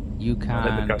let the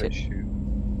can. gunner shoot.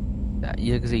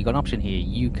 You've got an option here.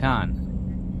 You can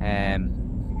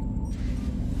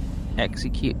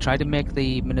execute. Try to make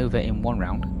the maneuver in one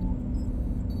round.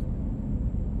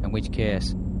 In which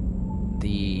case,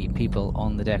 the people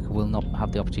on the deck will not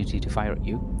have the opportunity to fire at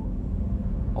you.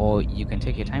 Or you can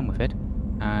take your time with it,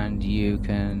 and you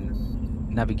can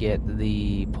navigate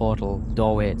the portal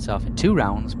doorway itself in 2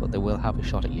 rounds, but they will have a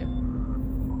shot at you.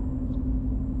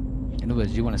 In other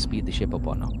words, do you want to speed the ship up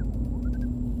or not?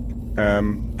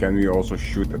 Can we also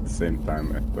shoot at the same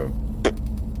time at the,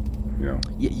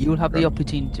 You'll have the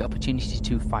Okay. opportunity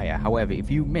to fire. However, if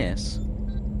you miss,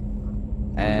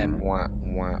 Wah,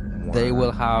 wah, wah. they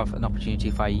will have an opportunity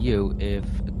to fire you if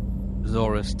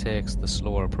Zorus takes the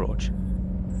slower approach.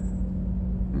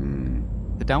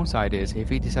 The downside is, if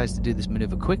he decides to do this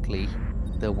maneuver quickly,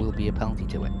 there will be a penalty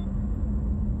to it.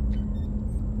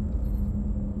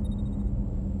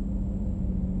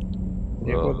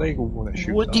 Yeah, well, they all want to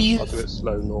shoot. What do us. you- I'll do it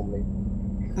slow normally.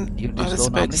 You can do I was slow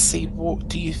about normally. to say, what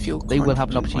do you feel They will have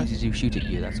an confident opportunity to shoot at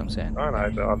you, that's what I'm saying. I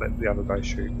know, but I'll let the other guys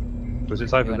shoot. Because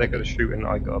it's either You they're wanna going to shoot and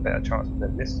I got a better chance of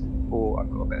them missing, or I've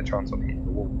got a better chance of hitting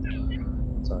the wall.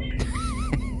 So.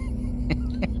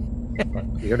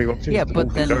 The only option Yeah, is to but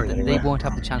walk then going they anywhere. won't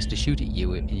have the chance to shoot at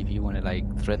you if you want to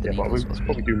thread the Yeah, but needles. we'll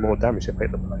probably do more damage if I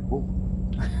hit the bloody wall.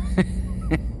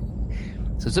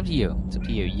 So it's up to you. It's up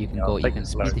to you. You can Yeah, I'll go. You take can it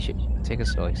slow. speed the ship. Take it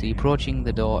slow. So you're approaching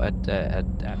the door at.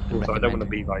 Also, I don't want to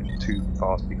be like too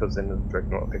fast because then the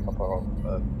dreadnought will pick up our.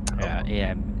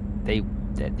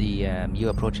 You're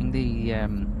approaching the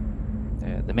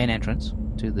main entrance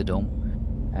to the dome,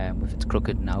 with its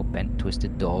crooked, now bent,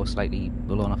 twisted door, slightly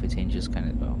blown off its hinges, kind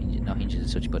of not hinges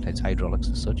as such, but its hydraulics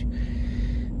as such.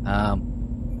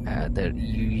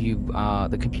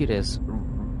 The computers,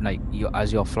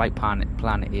 as your flight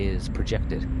plan is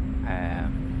projected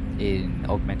in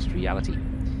augmented reality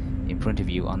in front of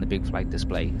you on the big flight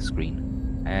display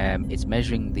screen. It's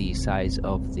measuring the size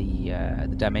of the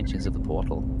dimensions of the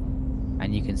portal,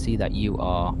 and you can see that you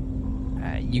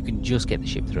can just get the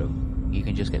ship through. You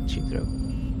can just get the ship through.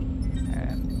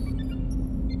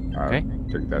 I Okay.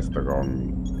 think that's the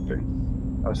wrong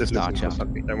thing. I was just Star listening chart. for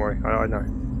something. Don't worry, I know.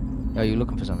 Oh, you're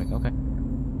looking for something? Okay.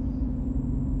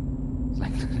 It's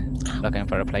like looking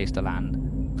for a place to land.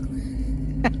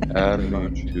 Add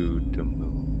me to the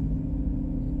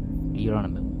moon. You're on a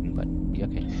moon, but you're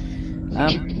okay.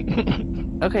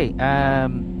 Okay.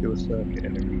 Do a circuit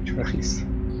and then retrace.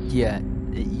 Yeah.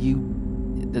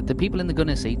 The people in the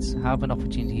gunner seats have an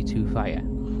opportunity to fire.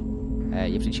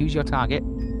 You have to choose your target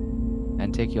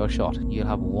and take your shot. You'll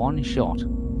have one shot.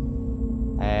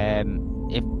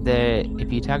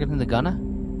 If you're targeting the gunner,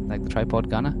 like the tripod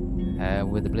gunner,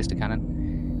 with the blister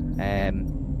cannon, and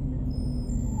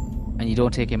you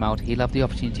don't take him out, he'll have the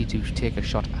opportunity to take a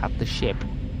shot at the ship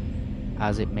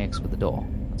as it makes with the door.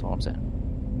 That's all I'm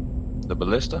saying. The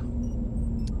ballista?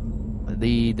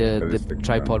 The Ballistic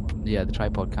tripod, yeah, the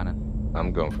tripod cannon.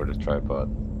 I'm going for the tripod.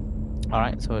 All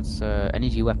right, so it's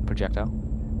energy weapon projectile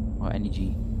or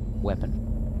energy weapon,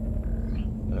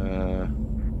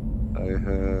 I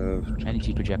have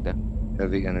energy projector.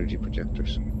 heavy energy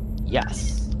projectors.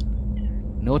 Yes.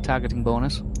 No targeting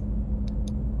bonus.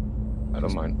 I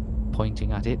don't mind.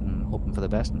 Pointing at it and hoping for the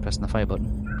best and pressing the fire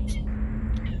button.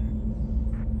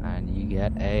 And you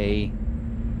get a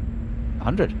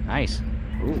 100. Nice.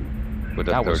 Ooh. With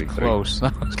a That was 33. close.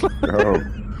 That was close. Oh.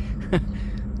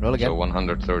 Roll again. So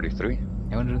 133.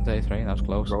 133. That was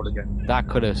close. Roll again. That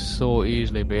could have so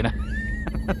easily been.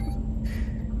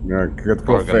 Yeah,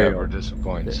 critical Morgan never fail.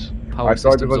 disappoints. Power I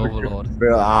thought it systems was overload.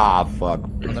 fuck.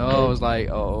 No, I was like,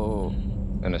 oh.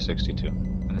 And a 62.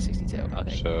 And a 62.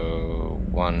 Okay. So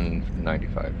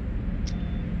 195.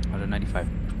 195.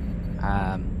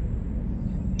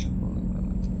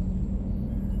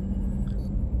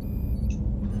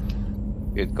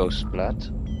 It goes splat.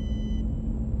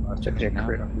 That's definitely a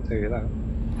crit, I can tell you that.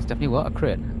 It's definitely what? A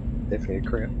crit? Definitely a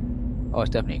crit. Oh, it's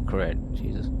definitely a crit.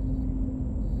 Jesus.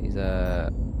 These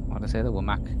what did I say? They were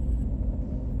Mac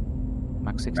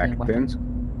 16 Mac 10? weapons?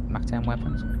 Mac 10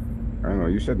 weapons? I don't know,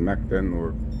 you said Mac 10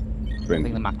 or I 20.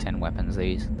 think the Mac 10 weapons,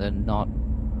 these. They're not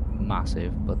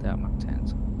massive, but they're Mac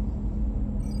 10s.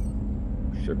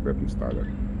 Ship weapon started.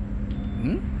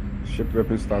 Hmm? Ship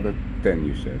weapon started 10,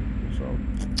 you said. So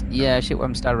Yeah, shit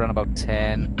weapons start around about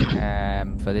 10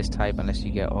 for this type, unless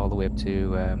you get all the way up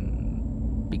to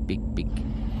big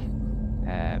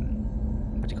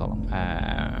what do you call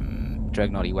them?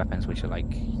 Dreadnoughty weapons, which are like,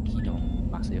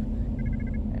 massive.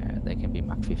 They can be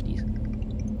Mac 50s.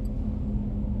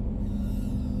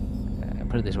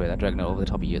 Put it this way, that Dreadnought over the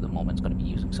top of you at the moment is going to be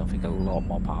using something a lot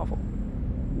more powerful.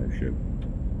 no shit.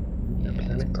 A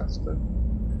planet buster.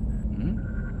 Hmm?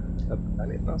 A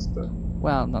planet buster.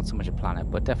 Well, not so much a planet,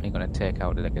 but definitely going to take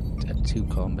out like a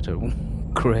 2-kilometer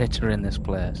crater in this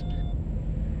place.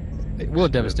 It will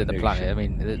devastate the planet. I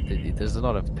mean, there's a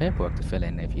lot of paperwork to fill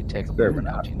in if you take a moon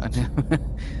out, you know.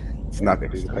 It's not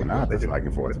exterminate, it's like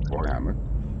in Forza Warhammer.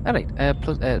 Alright,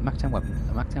 plus Mac 10 weapon.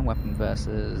 A Mac 10 weapon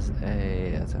versus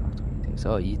a. That's a Mac 22.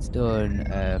 So it's done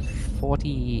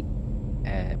 40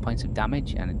 points of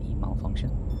damage and an E malfunction,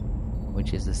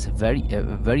 which is a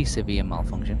very severe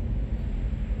malfunction.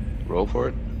 Roll for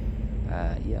it.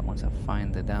 Yeah, once I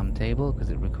find the damn table, because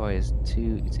it requires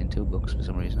 2. It's in 2 books for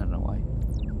some reason. I don't know why.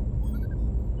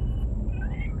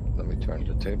 Let me turn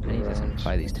the table I need to around.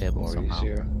 simplify these tables More somehow.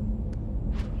 easier.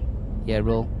 Yeah,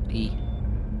 roll E.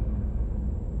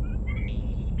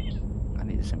 I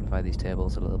need to simplify these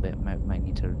tables a little bit. Might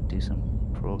need to do some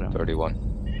programming.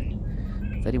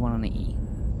 31. 31 on the E.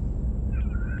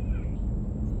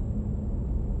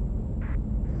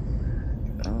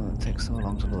 Oh, it takes so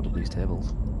long to load up these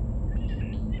tables.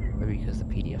 Maybe because the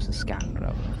PDFs are scanned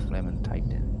rather than flaming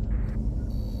typed in.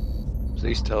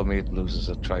 Please tell me it loses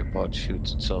a tripod,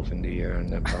 shoots itself in the air,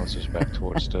 and then bounces back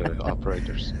towards the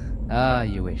operators. Ah,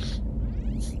 you wish.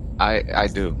 I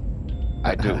do.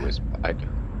 I do. I do.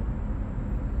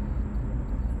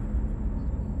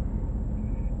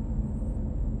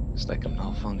 It's like a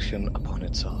malfunction upon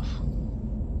itself.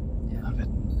 Yeah. Love it.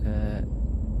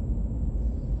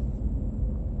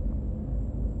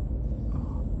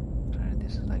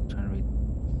 This is like trying to read.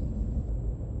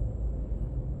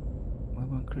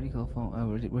 Weapon critical fumble.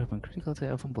 Oh, weapon critical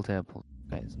table, fumble table.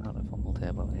 Okay, it's not a fumble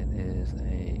table. It is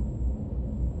a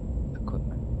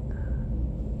equipment.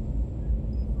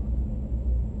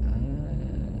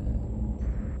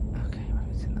 Okay,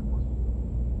 maybe it's in that one.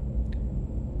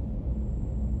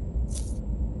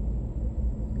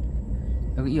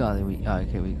 Okay, yeah, there we. Oh,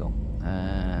 okay, we go.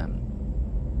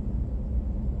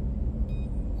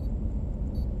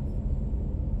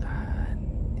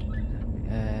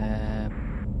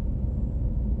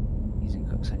 Using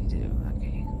cups, I need to do.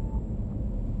 Okay.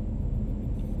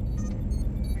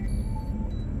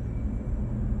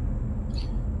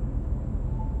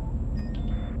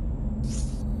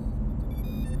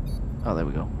 Oh, there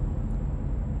we go.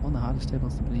 One of the hardest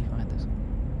tables to believe find this.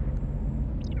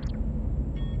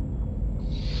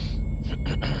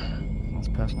 That's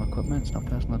personal equipment. It's not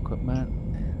personal equipment.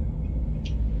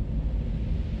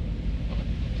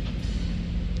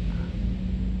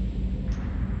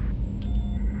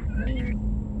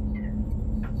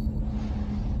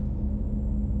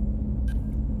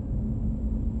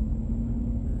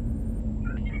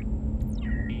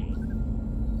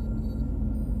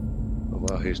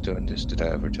 While he's doing this, did I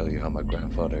ever tell you how my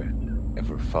grandfather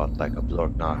ever fought like a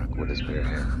Blorgnark with his bare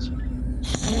hands?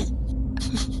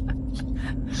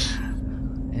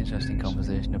 Interesting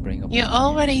conversation to bring up. You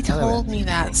already Tell told it. me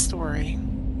that story.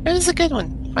 It was a good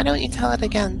one. Why don't you tell it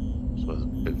again? This was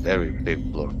a very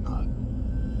big Blorgnark.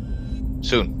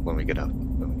 Soon, when we get out.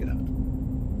 When we get out.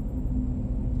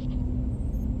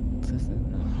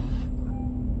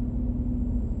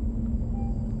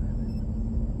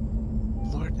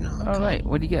 Lord no. Alright,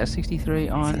 what do you get? A 63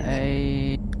 on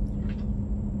a.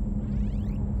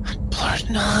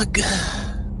 Blornog.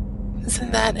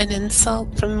 Isn't that an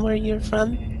insult from where you're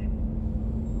from?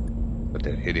 But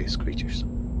they're hideous creatures.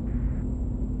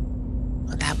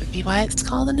 Well, that would be why it's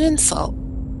called an insult.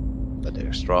 But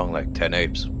they're strong like 10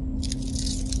 apes.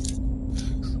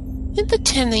 Isn't the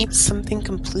 10 apes something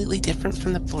completely different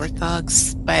from the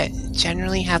Blorthogs, but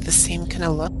generally have the same kind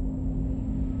of look?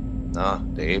 Nah,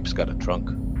 the ape's got a trunk.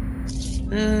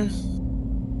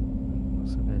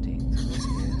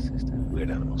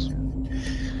 Weird animals.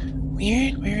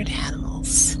 Weird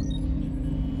animals.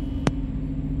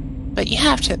 But you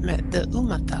have to admit, the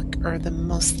Umathak are the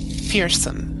most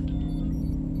fearsome.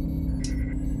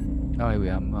 Oh, here we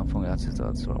are. That's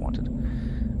what I wanted.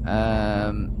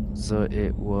 So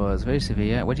it was very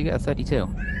severe. Where'd you get a 32?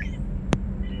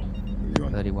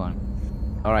 31.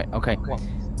 All right. Okay.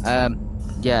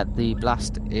 Yeah, the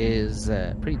blast is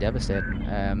pretty devastating.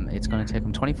 It's going to take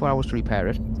them 24 hours to repair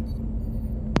it.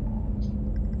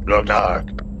 Look dark.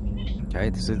 Okay,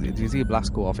 you see a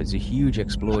blast go off. It's a huge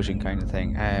explosion kind of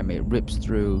thing. It rips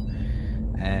through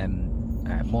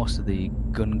most of the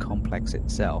gun complex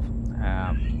itself,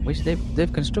 which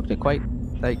they've constructed quite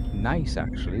nice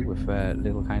actually, with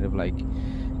little kind of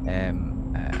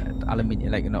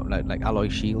aluminium, like alloy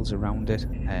shields around it,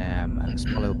 and a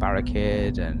small little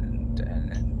barricade and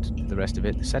the rest of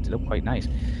it. They set it up quite nice.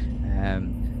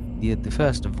 The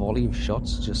first volley of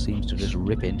shots just seems to just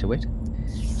rip into it.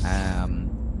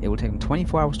 It will take them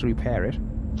 24 hours to repair it.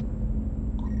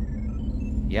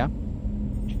 Yeah?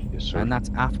 Yes, sir. And that's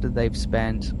after they've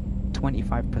spent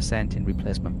 25% in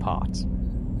replacement parts.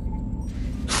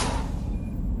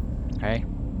 Okay?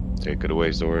 Take it away,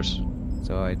 Zoris.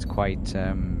 So it's quite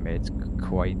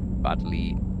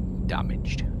badly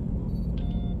damaged.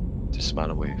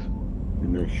 Dismantle wave. You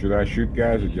know, should I shoot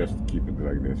guys or just keep it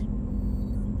like this?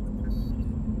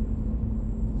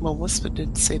 Well, Whisper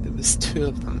did say there was 2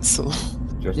 of them, so...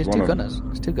 Just There's one 2 of gunners. them.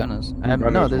 There's 2 gunners.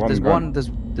 gunners, No, there's one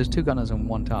gun. there's 2 gunners and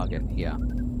 1 target. Yeah.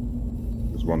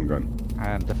 There's one gun.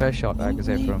 The first shot, like I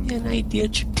said, from an idea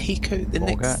to take out the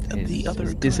Volga next of the other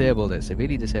is gun. disabled it,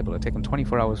 severely disabled. It'll take them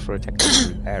 24 hours for a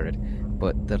technician to repair it,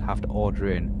 but they'll have to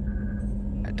order in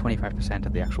 25%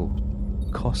 of the actual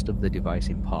cost of the device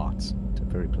in parts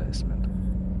for replacement.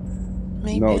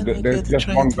 Maybe No, an idea there's to just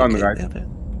try one and gun, take out right? the other.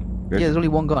 Yeah, there's only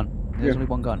one gun. There's Yeah. only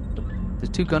one gun. There's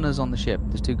 2 gunners on the ship.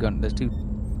 There's 2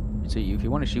 So if you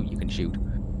want to shoot, you can shoot.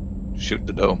 Shoot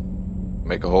the dome.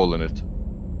 Make a hole in it.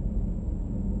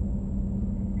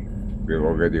 We're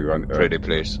already running. Pretty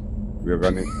place. We're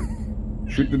running.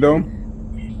 Shoot the dome?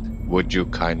 Would you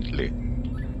kindly?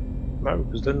 No,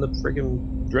 because then the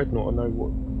friggin' dreadnought will know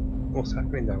what's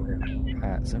happening down here.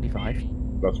 75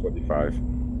 Plus 45.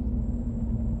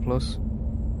 plus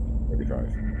 45.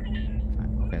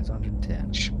 okay, it's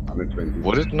 110. 120.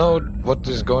 Would it know what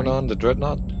is going on, the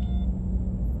dreadnought?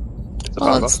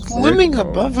 Well, it's swimming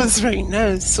above us right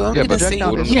now, so I'm Yeah, gonna but say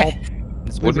Dreadnought is yeah.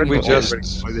 Wouldn't we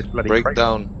just By this bloody break crate.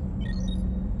 down?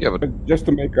 Yeah, but But just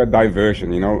to make a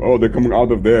diversion, you know? Oh, they're coming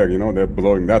out of there, you know? They're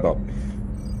blowing that up.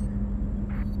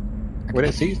 When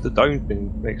it sees the dome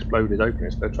thing exploded open,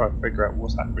 it's going to try to figure out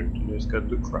what's happening and it's going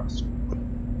to look for us.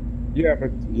 Yeah,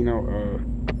 but, you know,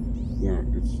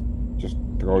 it's just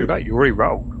throw You're it. right, you already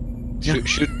rolled.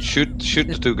 shoot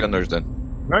the 2 gunners then.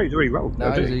 No, he's already rolled.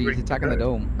 No, he's attacking the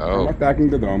dome. I'm Oh, attacking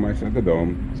the dome. I said the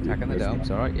dome. He's attacking the dome.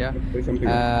 It's all right, yeah. Say something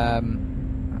else.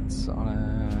 That's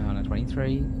on a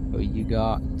 23. Oh, you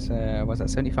got what's that?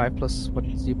 75 plus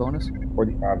what's your bonus?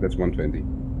 45, that's 120.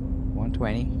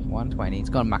 120. It's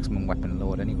got a maximum weapon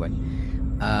load anyway.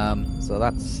 So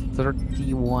that's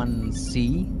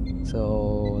 31C.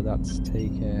 So that's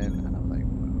taken. And I'm like,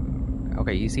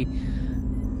 okay, you see,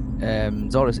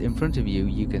 Zorus, in front of you,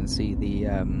 you can see the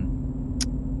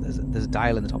there's a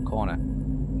dial in the top corner.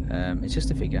 It's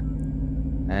just a figure,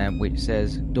 which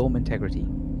says dome integrity.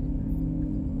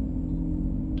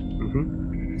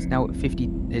 Mm-hmm. It's now at 50.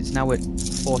 It's now at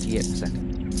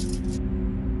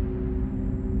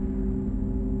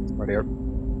 48%. Right here.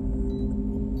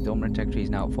 Dome integrity is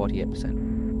now at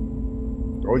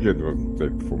 48%. Told you it will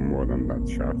take for more than that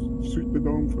shot. Shoot the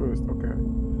dome first, okay.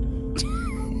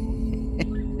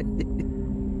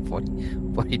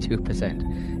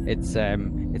 42%. It's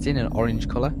in an orange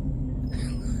color.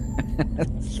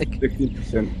 It's like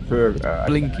 60% per.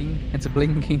 blinking. It's a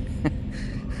blinking.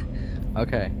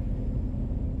 Okay.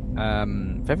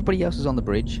 If everybody else is on the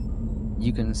bridge,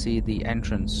 you can see the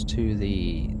entrance to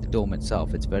the dome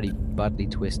itself. It's very badly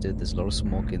twisted. There's a lot of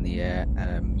smoke in the air.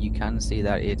 You can see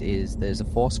that there's a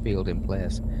force field in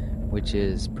place, which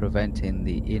is preventing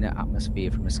the inner atmosphere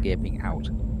from escaping out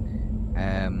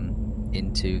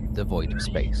into the void of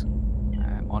space,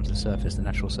 onto the surface, the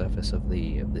natural surface of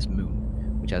this moon,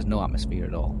 which has no atmosphere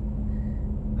at all.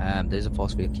 There's a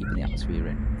force field keeping the atmosphere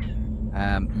in.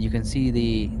 You can see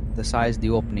the size of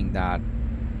the opening that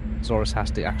Zorus has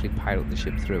to actually pilot the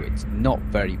ship through. It's not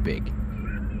very big.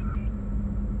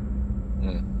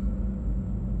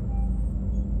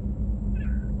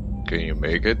 Can you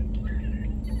make it?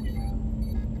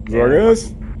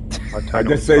 Zorus? I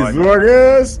just say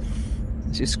Zorgus!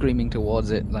 It's just screaming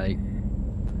towards it like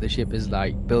the ship is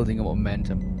like building a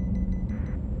momentum.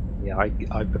 Yeah,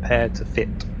 I prepared to fit.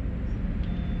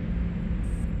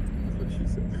 That's what she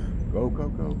said. Go, go,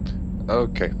 go.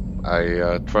 Okay,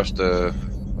 I trust the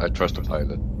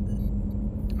pilot.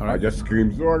 I just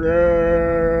scream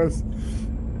Zorgus!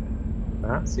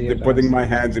 See They're putting my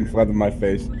hands in front of my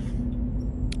face.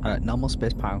 Normal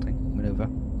space piloting maneuver.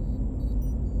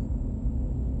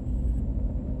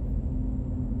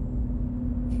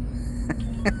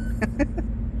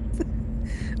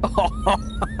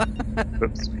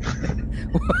 Oops.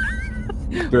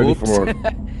 34.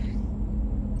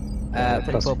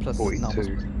 34 plus 42. normal,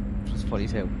 plus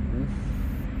 42.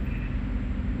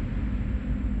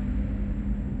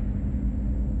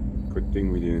 Good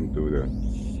thing we didn't do the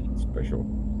special,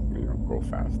 go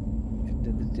fast.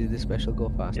 Did the special go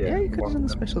fast? Yeah, Yeah, you could have done the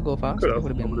special go fast. could've. It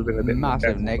would have I would've been a been bit more massive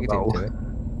careful negative about to it.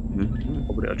 Mm-hmm.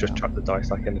 I would have just chucked the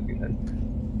dice like anything then.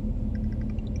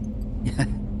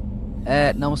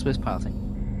 Normal space piloting.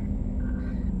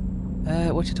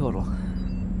 What's your total?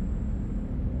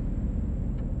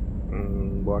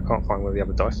 Well, I can't find where the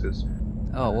other dice is.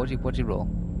 Oh, what'd you roll?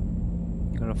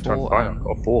 You got a I'm trying to 4 find it. and... I've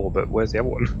got a 4, but where's the other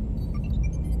one?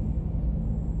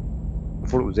 I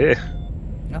thought it was here.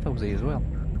 I thought it was E as well.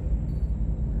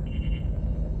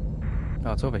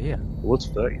 Oh, it's over here. It was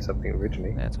 30 something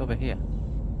originally. Yeah, it's over here.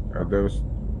 There was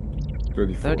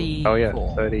 34. 34. Oh yeah,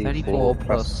 34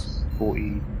 plus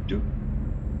 42.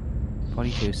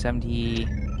 42,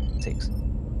 76.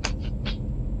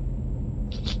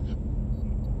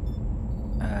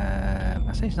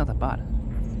 I say it's not that bad.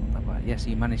 Not bad. Yes,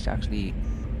 you managed to actually,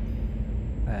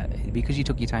 because you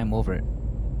took your time over it.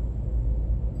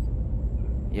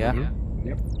 Yeah. Mhm.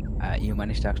 Yep. You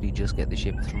managed to actually just get the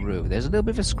ship through. There's a little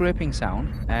bit of a scraping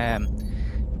sound.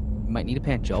 Might need a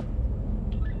paint job.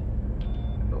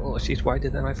 Oh, she's wider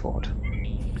than I thought.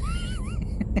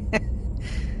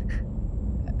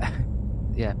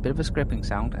 Yeah, bit of a scraping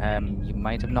sound. You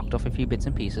might have knocked off a few bits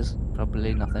and pieces.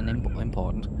 Probably nothing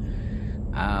important.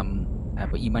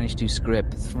 But you managed to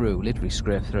scrape through, literally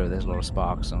scrape through. There's a lot of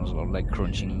sparks and there's a lot of like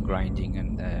crunching and grinding,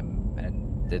 and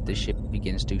the ship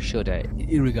begins to shudder,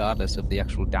 regardless of the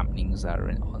actual dampenings that are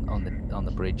on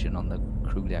the bridge and on the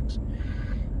crew decks.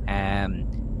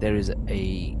 There is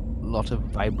a lot of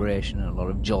vibration and a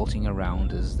lot of jolting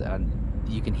around, and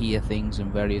you can hear things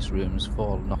in various rooms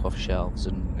knock off shelves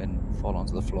and fall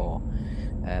onto the floor,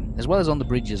 as well as on the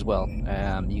bridge as well.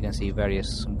 You can see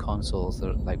some consoles that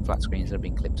are like flat screens that are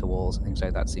being clipped to walls and things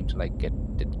like that seem to like get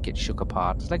shook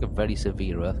apart. It's like a very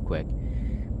severe earthquake,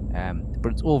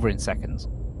 but it's over in seconds.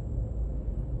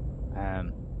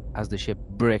 As the ship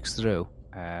breaks through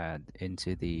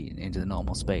into the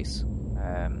normal space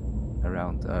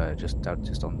around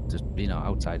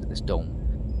outside of this dome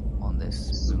on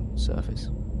this moon surface.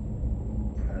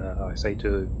 I say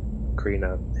to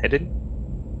Karina, head in.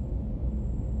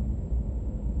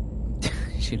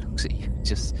 She looks at you,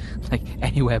 just like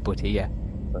anywhere but here.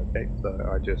 Okay,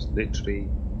 so I just literally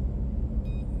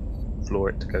floor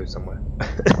it to go somewhere.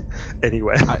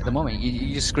 Anywhere. At the moment,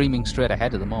 you're just screaming straight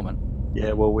ahead at the moment.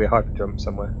 Yeah, well, we're hyper jump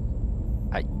somewhere.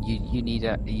 You need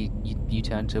you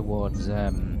turn towards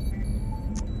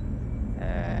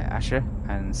Asher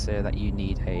and say that you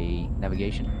need a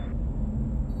navigation.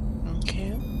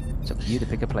 Okay. It's up to you to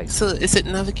pick a place. So is it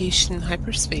navigation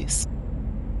hyperspace?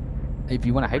 If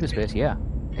you want a hyperspace, yeah.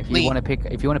 If you Lee. want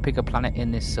to pick a planet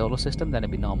in this solar system, then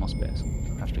it'd be normal space,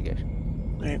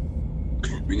 astrogation. Right.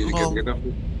 We need to Well, get rid of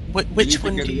it. Which We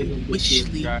one need to do get you rid of wish,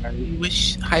 this Lee? guy. You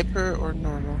wish hyper or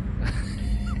normal?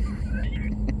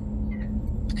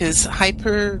 Because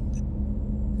hyper,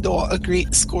 not a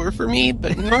great score for me,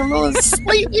 but normal is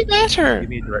slightly better. Give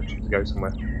me a direction to go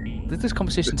somewhere. Does this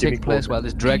conversation Just give take me place cool. while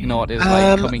this dreadnought is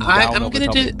like coming down I'm over gonna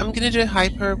top? I'm gonna do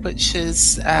hyper, which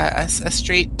is a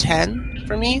straight 10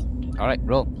 for me, All right,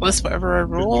 roll. plus whatever I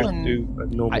roll, Just and do a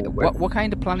normal What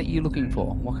kind of planet are you looking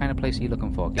for? What kind of place are you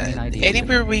looking for? Give me an idea.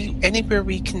 anywhere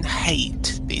we can hide,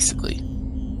 basically.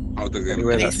 Outer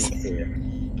anywhere rim. that's not here.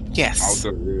 Yes,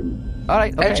 Outer rim. All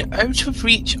right, okay. out of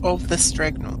reach of this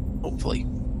dreadnought, hopefully.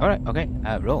 All right, okay.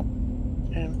 Roll.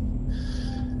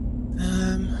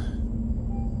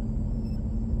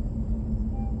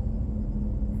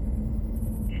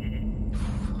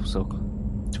 So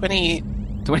 28.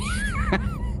 20.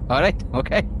 All right,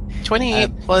 okay.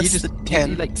 28 plus you just, the you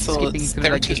 10, like so skipping it's through,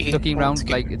 like just 38 looking around,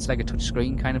 altogether. like it's like a touch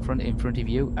screen kind of in front of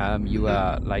you. You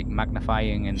are like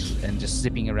magnifying and just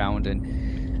zipping around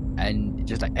and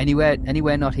just like anywhere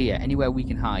not here, anywhere we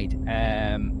can hide.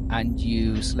 And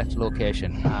you select a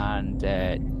location and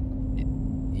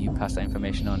you pass that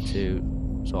information on to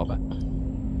Sorber.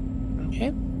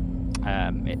 Okay.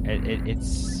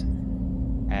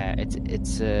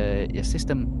 It's a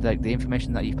system. Like the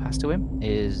information that you've passed to him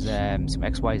is some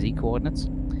XYZ coordinates,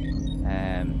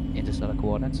 interstellar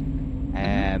coordinates,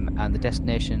 and the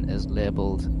destination is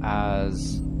labelled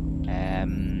as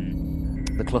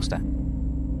the cluster.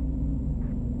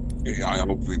 Okay, I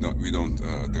hope we don't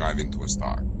drive into a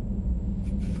star.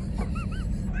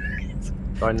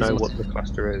 I know what the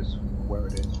cluster is, where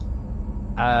it is.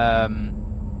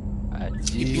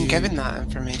 You've been given that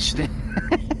information.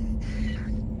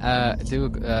 Do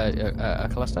a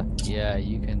cluster? Yeah,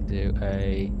 you can do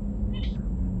a.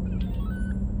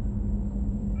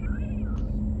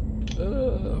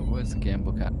 Where's the game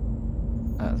book at?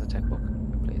 That's a tech book,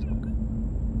 a plays book.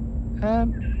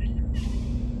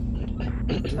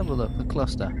 Let's have a look. The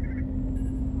cluster.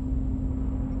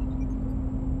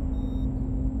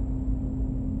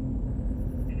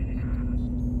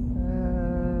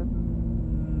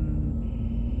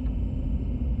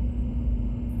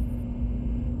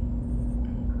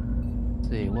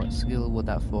 See, what skill would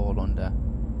that fall under?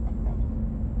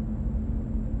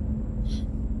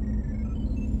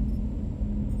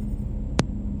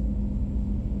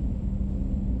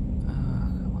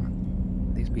 Come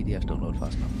on. These PDFs don't load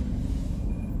fast enough.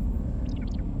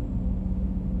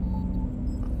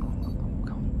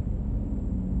 Come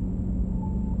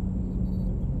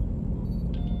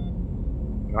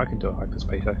on. I can do a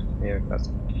hyperspace action here if that's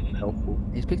helpful.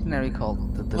 He's picked an area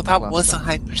called the Well, that cluster. was a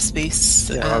hyperspace.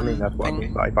 Yeah, I mean that's what I thing.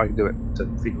 mean. But if I can do it to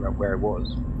figure out where it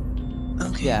was,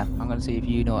 Okay. Yeah, I'm going to see if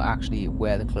you know actually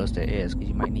where the cluster is, because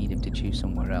you might need him to choose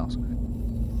somewhere else.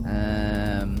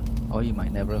 Or you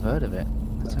might never have heard of it.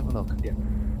 Let's have a look. Yeah.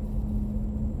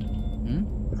 Hmm?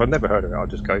 if I've never heard of it, I'll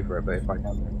just go for it. But if I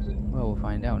have, Well, we'll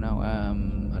find out now.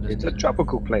 I just it's a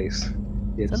tropical place.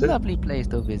 It's a lovely place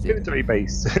to visit. military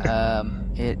base.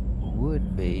 It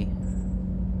would be.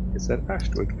 It's an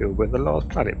asteroid field where the last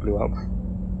planet blew up.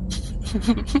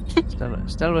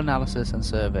 Stellar analysis and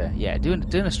survey. Yeah, do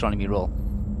an astronomy roll.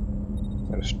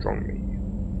 And astronomy.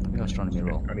 Do an astronomy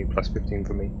roll. Only plus 15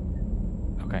 for me.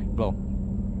 Okay, roll.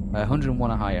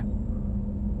 101 or higher.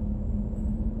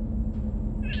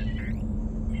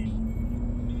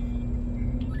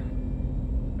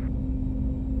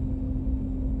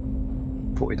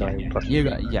 Plus You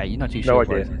got, yeah, you're not too no sure.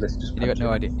 idea. For it. Let's just You got no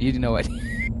idea. You didn't know it.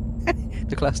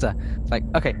 The cluster. It's like,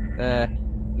 okay,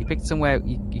 you picked somewhere.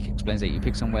 He explains it. You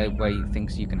picked somewhere where he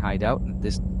thinks you can hide out. And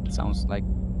this sounds like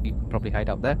you can probably hide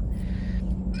out there.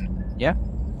 Yeah.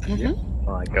 Yeah.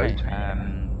 I go.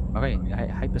 Okay. Okay.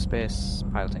 Hyperspace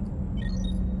piloting.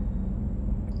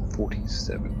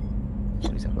 47.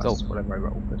 47. Plus So whatever I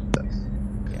roll, but that's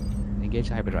engage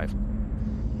the hyperdrive.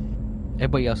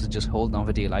 Everybody else is just holding on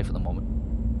for dear life at the moment.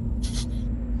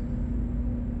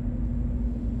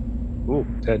 ooh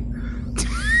 10.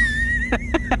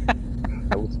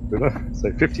 That was good enough.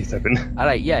 So 57. All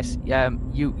right. Yes.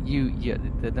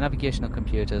 The navigational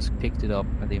computers picked it up,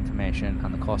 the information,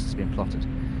 and the cost has been plotted.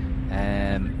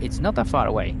 It's not that far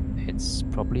away. It's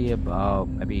probably about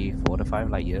maybe 4 to 5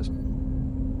 light years.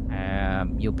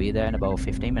 You'll be there in about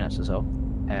 15 minutes or so.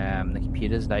 The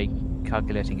computer's like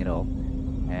calculating it all.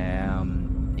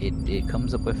 It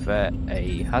comes up with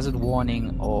a hazard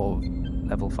warning of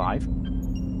level 5.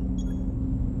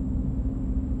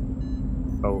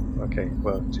 Oh, okay.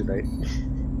 Well, too late.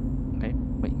 Okay,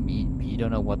 but you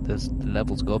don't know what the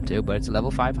levels go up to, but it's a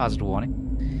level 5 hazard warning.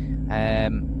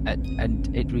 And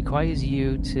it requires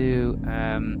you to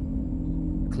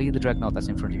clear the dreadnought that's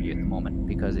in front of you at the moment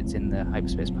because it's in the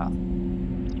hyperspace path.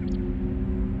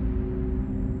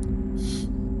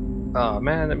 Ah,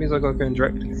 man, that means I gotta go in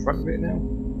directly in front of it now.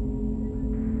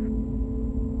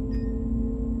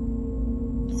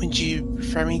 Would you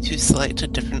prefer me to select a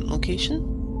different location?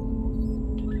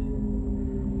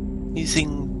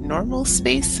 Using normal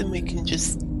space and we can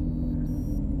just,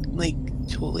 like,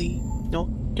 totally not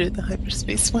do the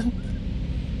hyperspace one?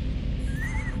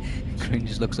 Green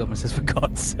just looks up and says, "For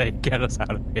God's sake, get us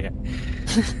out of here."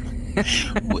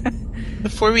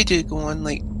 Before we do go on,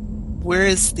 like, where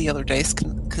is the other dice?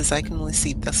 Because I can only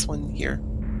see this one here.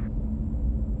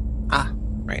 Ah,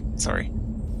 right, sorry.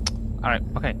 All right,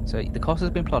 okay. So the cost has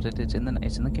been plotted. It's in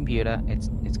the computer. It's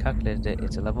calculated.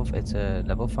 It's a level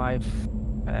 5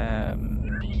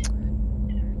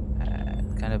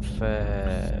 kind of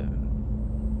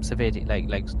severity, like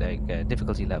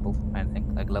difficulty level kind of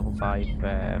thing, like level 5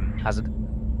 hazard.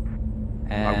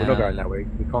 We're not going that way.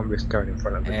 We can't risk going in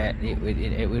front of it.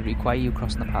 It would require you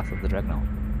crossing the path of the dreadnought.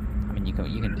 I mean, you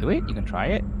can do it. You can try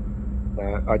it.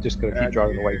 I just gotta keep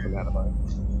driving away from that at the moment.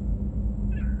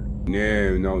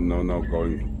 No.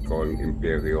 Going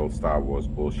Imperial Star Wars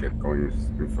bullshit. Going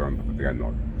in front of the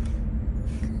Dreadnought.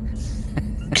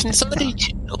 Can somebody,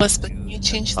 Elizabeth, can you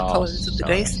change the colors of the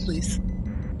dice, please?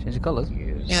 Change the colours.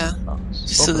 Yeah.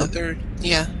 Just so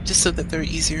that they're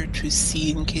easier to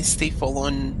see in case they fall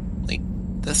on like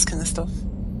this kind of stuff.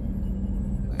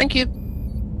 Thank you.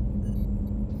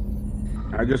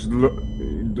 I just look.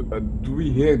 Do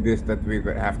we hear this that we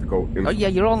have to go? Oh yeah,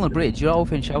 you're all on the bridge. You're all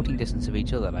within shouting distance of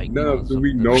each other. Like No, do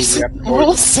we know we have to We're go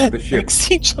all to set the ship? next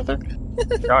to each other.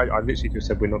 I literally just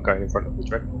said we're not going in front of the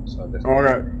Dreadnought, so there's All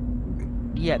right,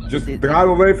 yeah, just drive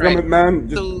away from Right. it, man.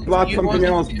 Just So plot you something want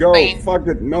else. to Go. find- Fuck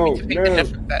it. No, We can make a no.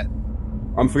 different bet.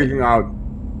 I'm freaking out.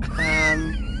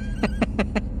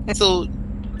 So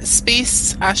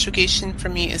space astrogation for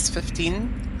me is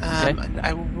 15. Okay. And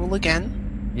I will roll again.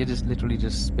 you're just literally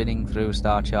just spinning through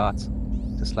star charts,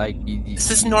 just like you This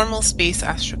is normal space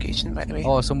astrogation, by the way.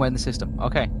 oh, somewhere in the system.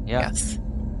 Okay, yeah. Yes.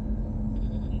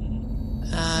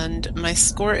 And my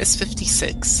score is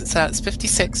 56. So that's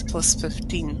 56 plus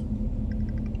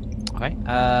 15. Okay.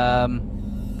 I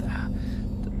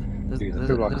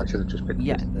feel like I should have just been.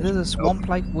 Yeah, there's a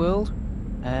swamp-like world.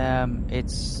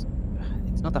 It's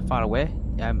not that far away.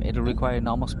 It'll require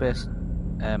normal space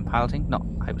piloting, not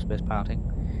hyperspace piloting.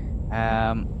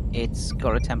 It's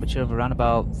got a temperature of around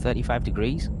about 35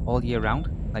 degrees all year round,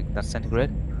 like that's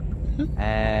centigrade.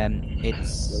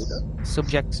 It's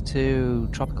subject to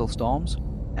tropical storms.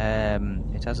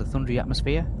 It has a thundery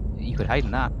atmosphere. You could hide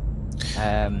in that.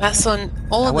 Pass on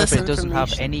all of this However, it doesn't have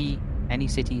information. any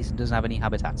cities. It doesn't have any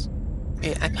habitats.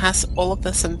 Okay, I pass all of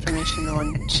this information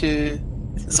on to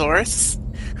Zorus.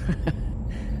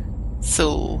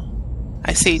 So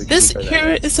I say, this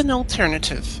here is an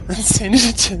alternative. And send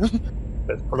it to him.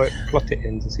 Let's plot it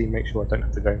in to see, make sure I don't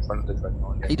have to go in front of the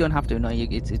Dreadnought. You don't have to. No,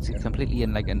 it's completely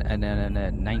in like a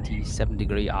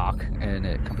 97-degree arc in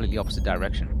a completely opposite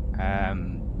direction.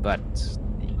 But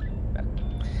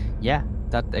yeah,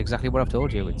 that's exactly what I've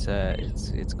told you. It's a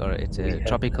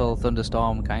tropical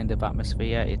thunderstorm kind of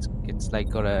atmosphere. It's like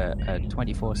got a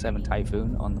 24/7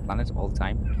 typhoon on the planet all the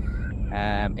time.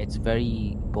 It's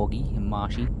very boggy and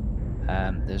marshy.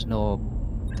 There's no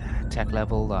tech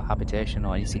level or habitation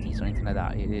or any cities or anything like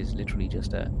that. It is literally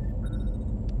just a.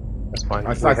 That's fine.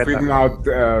 I start freaking out,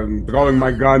 throwing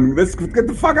my gun. Let's get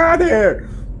the fuck out of here.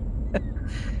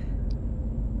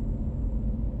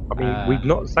 I mean, we've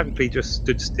not exactly just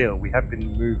stood still. We have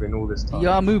been moving all this time.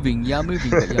 You're moving,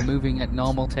 but you're moving at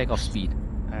normal takeoff speed.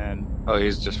 Oh,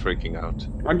 he's just freaking out.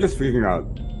 I'm just freaking out.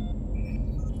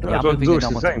 That's what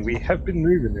Zorus is saying. We have been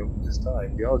moving all this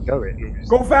time. We are going.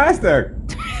 Go faster.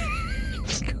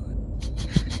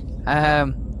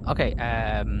 Okay.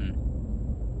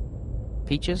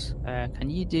 Peaches, can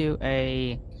you do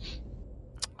a?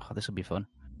 Oh, this will be fun.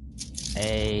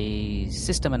 A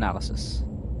system analysis.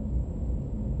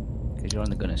 Because you're on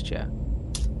the gunner's chair.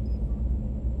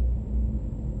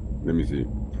 Let me see.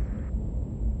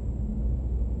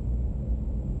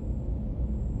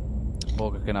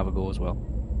 Borga can have a go as well.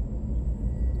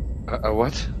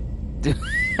 What?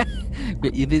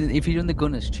 But if you're in the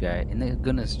gunner's chair,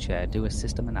 do a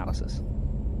system analysis.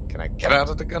 Can I get out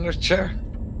of the gunner's chair?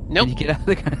 Nope. Can you get out of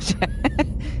the gunner's chair?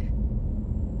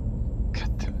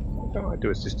 God damn it. Why don't I do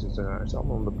a systems analysis?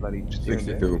 I'm on the bloody steering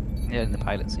wheel. 62. Yeah, in the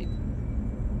pilot seat.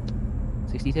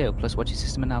 62 plus what's your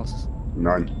system analysis?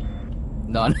 None.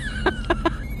 None.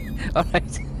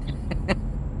 Alright.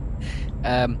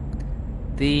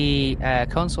 The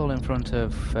console in front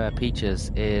of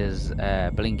Peaches is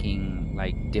blinking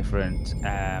like different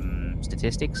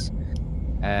statistics.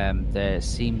 There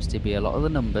seems to be a lot of the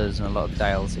numbers and a lot of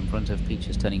dials in front of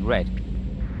Peaches turning red.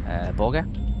 Borga?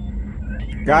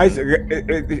 Guys,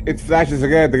 it flashes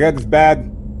red. Red is bad.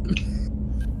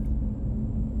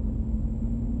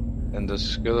 And the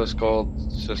skill is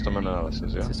called system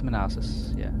analysis, yeah? System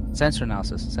analysis, yeah. Sensor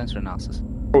analysis.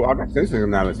 Oh, I got sensor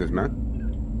analysis,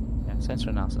 man. Yeah, sensor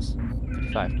analysis.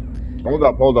 55.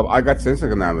 Hold up. I got sensor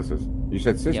analysis. You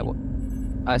said system. Yeah,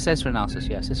 what? Sensor analysis,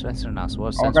 yeah. Sensor analysis.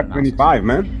 What's I sensor got analysis? 25,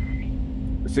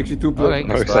 man. 62 plus. Okay.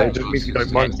 No, so fine. it just means you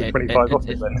don't minus the 25 off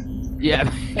it then. Yeah,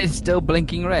 it's still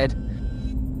blinking red.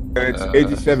 It's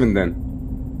 87 then.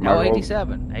 My Oh, roll-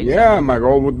 87. Yeah, my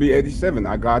roll would be 87.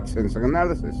 I got sensor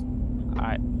analysis.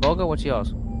 Alright. Borga, what's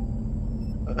yours?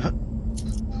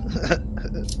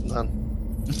 None.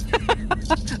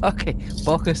 Okay,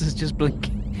 Borga's is just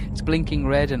blinking. It's blinking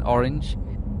red and orange.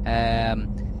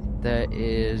 There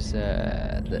is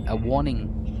a warning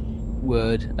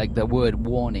word, like the word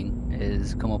warning,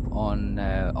 is come up on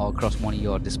all across one of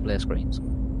your display screens.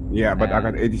 Yeah, but I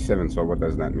got 87, so what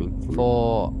does that mean?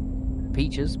 For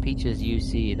Peaches, you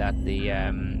see that you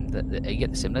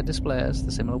get the similar displays,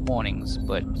 the similar warnings,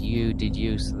 but you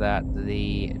deduce that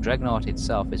the Dreadnought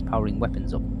itself is powering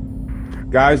weapons up.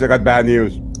 Guys, I got bad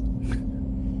news.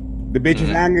 The bitch is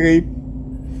angry.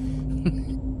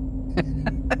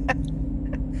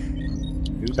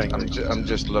 Who's angry? I'm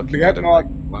just looking The at him Dreadnought,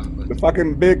 like, wow, the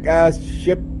fucking big ass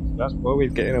ship, That's why we're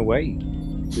getting away.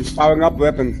 is powering up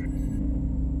weapons.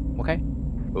 Okay.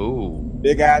 ooh.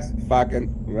 Big ass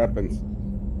fucking weapons.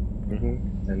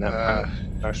 And that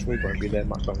Ashby won't be there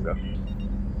much longer.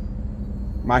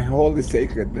 My hole is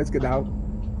sacred. Let's get out.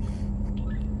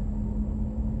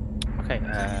 Okay.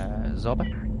 Zorba.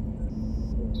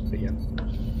 But yeah.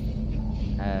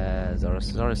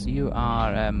 Zorus, you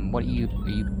are. What are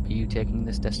you taking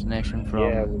this destination from?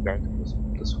 Yeah, we're going to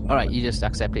this one. All right, you just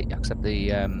accept it. Accept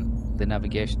the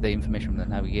navigation, the information from the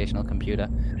navigational computer,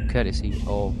 courtesy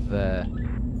of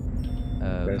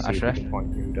Let's see if we Ashra. can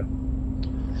find Yoda.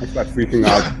 I start freaking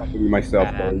out fucking myself.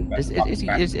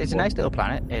 It's a nice little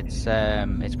planet. It's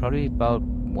probably about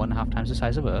 1.5 times the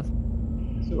size of Earth.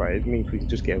 It's alright, it means we can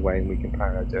just get away and we can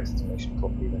plan our destination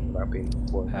properly then without being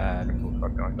worried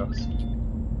about behind us.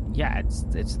 Yeah,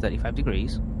 it's 35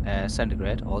 degrees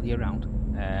centigrade all year round.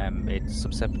 It's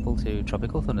susceptible to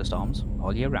tropical thunderstorms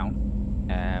all year round,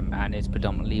 and it's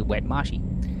predominantly wet, marshy.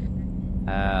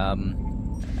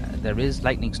 There is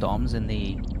lightning storms in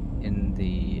the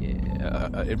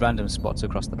random spots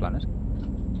across the planet,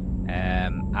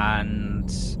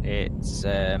 and it's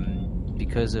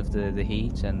because of the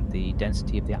heat and the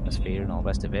density of the atmosphere and all the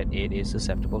rest of it. It is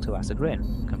susceptible to acid rain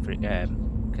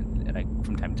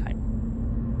from time to time.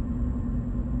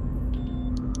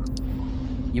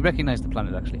 You recognise the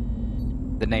planet, actually.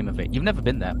 The name of it. You've never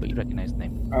been there, but you recognise the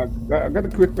name. I got a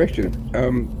quick question.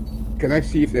 Can I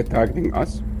see if they're targeting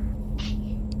us?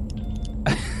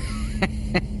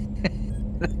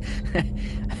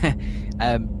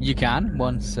 You can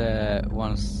once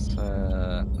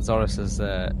Zorus has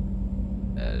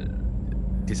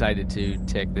decided to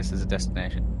take this as a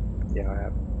destination. Yeah, I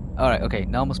have. All right. Okay.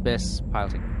 Normal space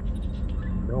piloting.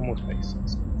 Normal space.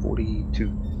 It's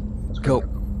 42. Let's Go.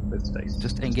 Let's space.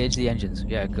 Just engage the engines.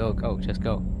 Yeah. Go. Just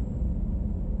go.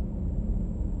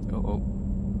 Oh.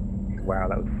 Wow,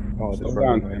 that was harder Slow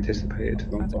than down. I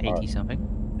anticipated. Not That's so 80 hard. something.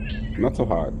 Not so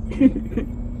hard.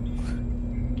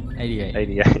 88.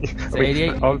 88. So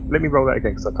 88? Let me roll that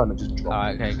again because I kind of just dropped.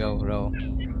 Alright, okay, go, roll.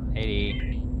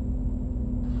 80.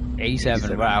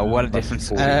 87. Wow, what a difference.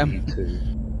 42.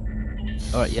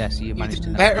 Alright, yeah, so you managed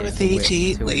to better navigate with your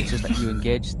way 88, to it. Lee. It's just that you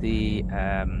engage the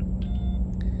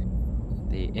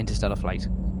interstellar flight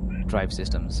drive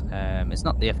systems. It's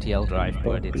not the FTL drive,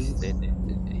 but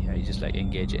yeah, you just like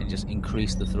engage it and just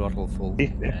increase the throttle full. The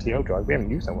FTL drive, we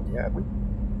haven't used that one yet, have we?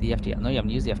 The FTL, no, you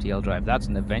haven't used the FTL drive. That's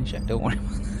an adventure. Don't worry.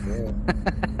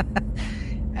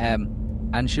 Yeah.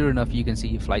 And sure enough, you can see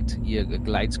your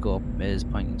glide scope is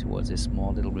pointing towards this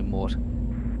small little remote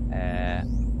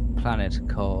planet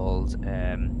called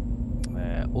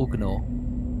Ogno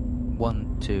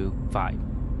 125.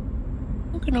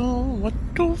 Ogno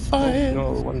 125.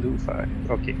 No, 125.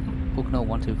 Okay. Ogno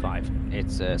 125.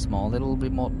 It's a small little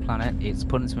remote planet. It's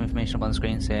putting some information up on the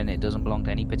screen saying it doesn't belong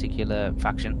to any particular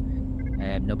faction.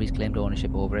 Nobody's claimed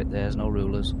ownership over it. There's no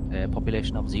rulers.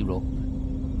 Population of 0.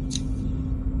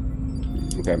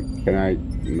 Okay, can I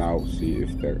now see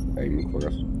if they're aiming for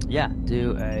us? Yeah,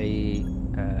 do a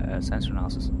sensor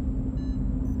analysis.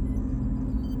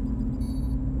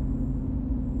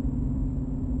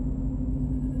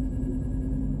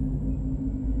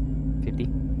 50?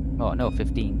 Oh, no,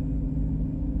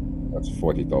 15. That's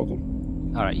 40 total.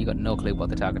 Alright, you got no clue what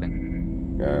they're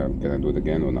targeting. Can I do it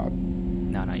again or not?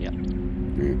 No, not yet.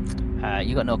 Mm.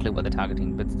 You got no clue what they're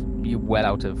targeting, but you're well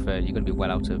out of. You're going to be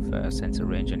well out of sensor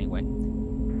range anyway.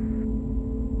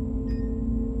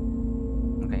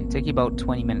 Okay, take you about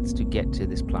 20 minutes to get to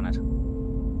this planet.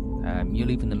 You're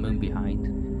leaving the moon behind.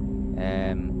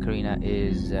 Karina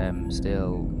is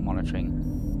still monitoring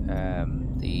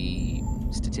the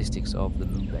statistics of the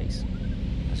moon base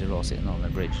as you're all sitting on the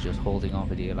bridge, just holding on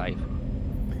for dear life.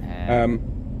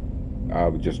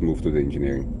 I'll just move to the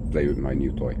engineering, play with my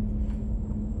new toy.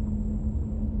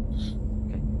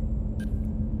 Okay.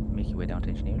 Make your way down to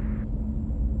engineering.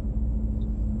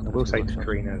 I will say to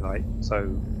Karina, like,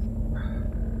 so,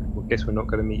 well, guess we're not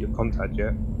going to meet your contact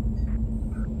yet.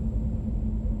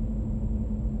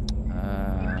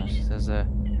 She says,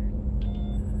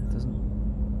 doesn't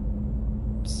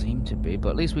seem to be, but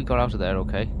at least we got out of there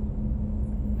okay.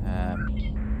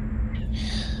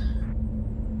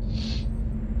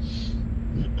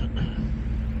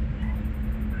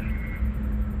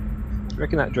 I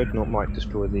reckon that dreadnought might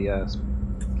destroy the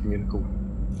communicable.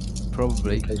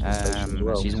 Probably. Communication station as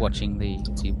well.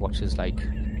 She watches like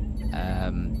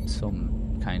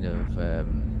some kind of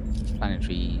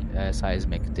planetary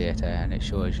seismic data, and it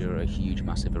shows you a huge,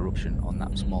 massive eruption on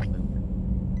that small moon.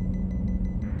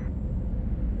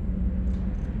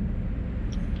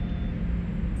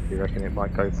 You reckon it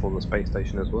might go for the space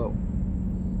station as well?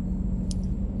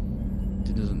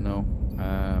 She doesn't know.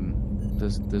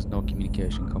 There's no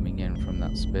communication coming in from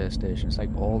that space station. It's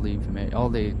like all the information, all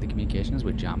the communications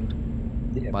were jammed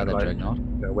by the dreadnought. You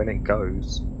know, when it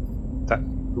goes, that's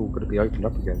all got to be opened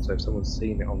up again. So if someone's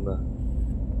seen it on the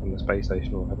space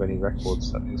station or have any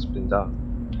records that it's been done,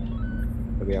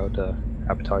 they'll be able to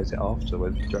advertise it after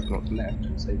when the dreadnought's left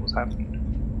and see what's happened.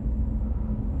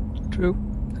 True.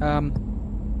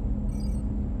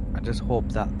 I just hope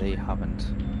that they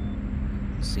haven't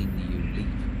seen you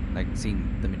leave, like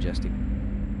seen the Majestic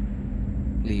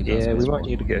leave. Yeah, we might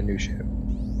need to get a new ship,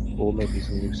 or maybe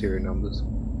some new serial numbers,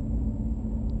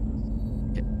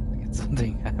 Get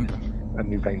something. a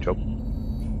new paint job.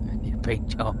 A new paint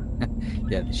job.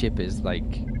 Yeah, the ship is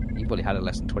like, you probably had it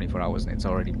less than 24 hours and it's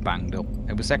already banged up.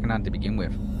 It was second-hand to begin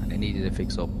with, and it needed a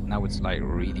fix-up. Now it's like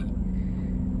really,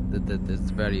 there's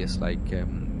various like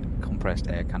compressed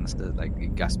air canisters,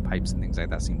 like gas pipes and things like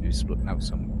that seem to be splitting out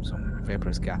some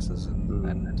vaporous gases,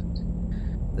 and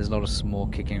there's a lot of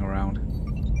smoke kicking around.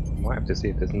 Might have to see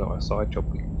if there's not a side job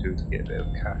we can do to get a bit of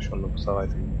cash on the side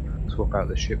and swap out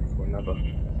the ship for another.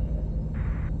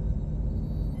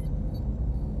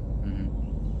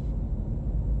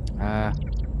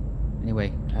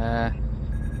 Anyway,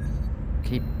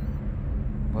 keep.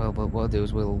 Well, what we'll do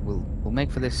is we'll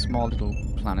make for this small little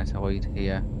planetoid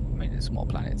here. I mean, it's a small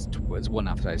planet. It's one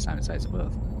half the size of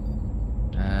Earth.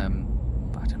 I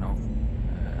don't know.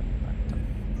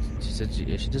 She said she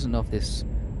doesn't know if this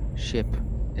ship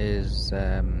is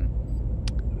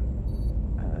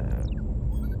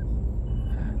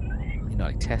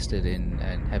like tested in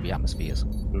heavy atmospheres.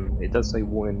 It does say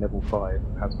warning level 5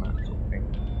 hazmat sort of thing.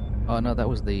 Oh no, that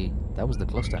was the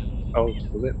cluster. Oh,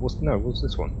 was it? Was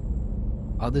this one?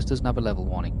 Oh, this doesn't have a level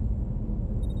warning.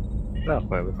 No,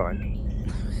 we're fine.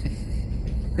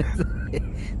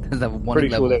 Does have a warning Pretty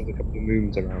sure level. there was a couple of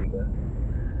moons around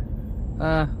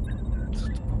there.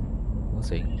 We'll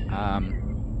see.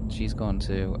 She's going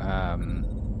to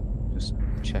just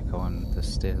check on the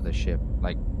state of the ship,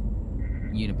 like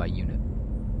unit by unit.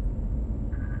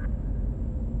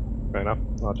 Fair enough.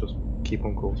 I'll just keep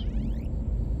on course.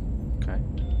 Okay.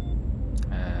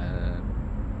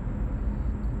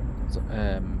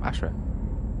 Ashra,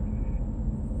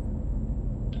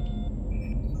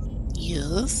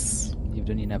 Yes. you've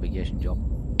done your navigation job.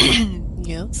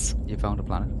 Yes. You found a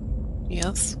planet.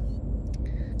 Yes.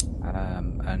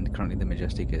 And currently the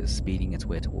Majestic is speeding its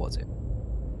way towards it.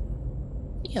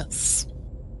 Yes.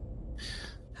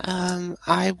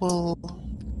 I will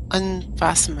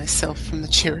unfasten myself from the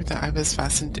chair that I was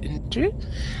fastened into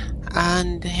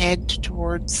and head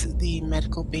towards the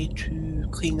medical bay to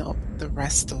clean up the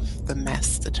rest of the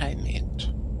mess that I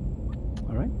made.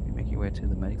 All right, you make your way to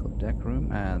the medical room,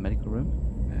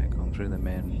 going through the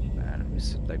main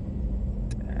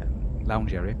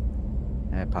lounge area,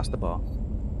 past the bar,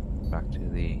 back to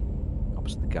the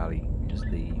opposite the galley, just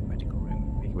the medical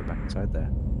room. Make your way back inside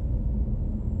there.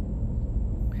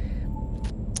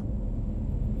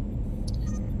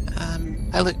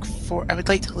 I would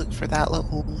like to look for that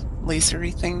little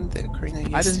lasery thing that Karina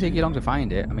used. I didn't take you long to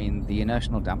find it. I mean, the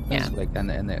inertial dampers,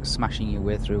 and they're smashing your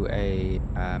way through a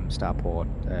starport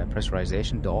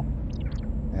pressurization door,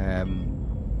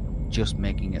 just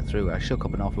making it through. I shook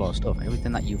up an awful lot of stuff.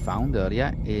 Everything that you found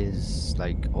earlier is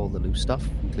like all the loose stuff,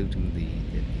 including the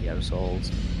aerosols,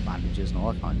 bandages, and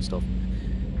all that kind of stuff.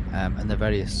 And the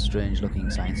various strange-looking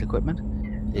science equipment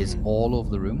is all over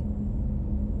the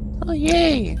room. Oh,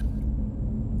 yay!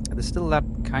 There's still that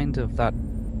kind of that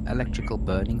electrical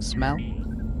burning smell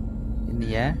in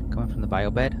the air coming from the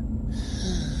biobed.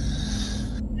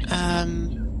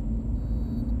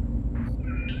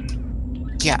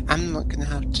 Yeah, I'm not gonna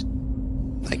have to.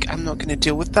 I'm not gonna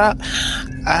deal with that.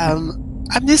 I'm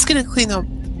just gonna clean up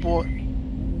what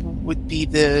would be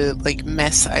the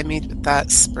mess I made with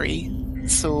that spray.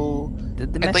 So The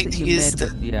I'd mess like that to you use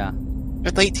made with- yeah.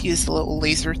 I'd like to use the little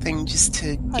laser thing just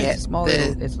to get It's small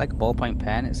little, it's like a ballpoint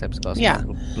pen, except it's got a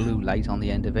small little blue light on the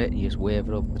end of it, and you just wave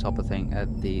it over the top of the thing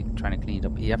trying to clean it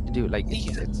up. You have to do it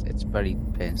it's very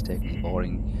painstakingly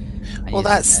boring. And Well,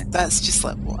 you sit that's just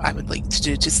like what I would like to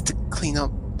do, just to clean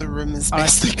up the room as there.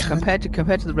 best I can.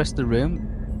 Compared to the rest of the room,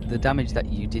 the damage that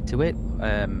you did to it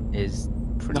is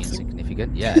pretty Nothing.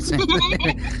 insignificant. Yes.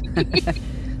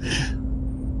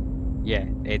 Yeah,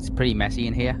 it's pretty messy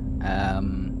in here.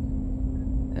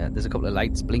 There's a couple of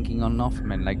lights blinking on and off. I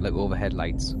mean, like overhead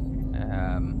lights.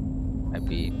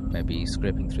 Maybe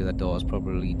scraping through that door has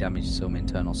probably damaged some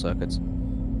internal circuits.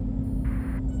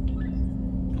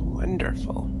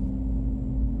 Wonderful.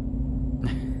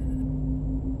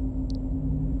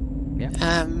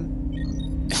 Yeah.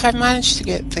 If I manage to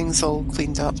get things all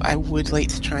cleaned up, I would like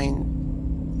to try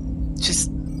and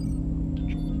just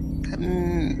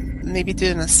maybe do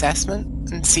an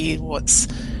assessment and see what's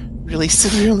really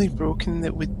severely broken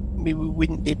that we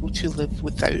wouldn't be able to live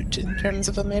without in terms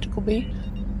of a medical bay.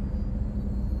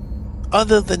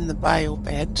 Other than the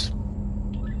biobed.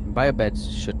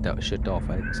 Biobed's shut off,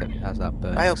 except it has that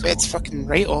burn. Biobed's fucking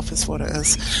right off is what it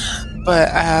is. But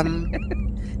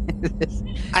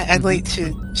I'd like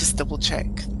to just double check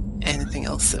anything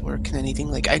else that we're kind of needing.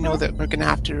 Like, I know that we're going to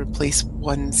have to replace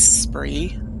one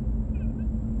spray.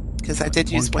 Because I did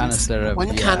use one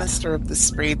canister of the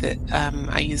spray that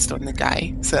I used on the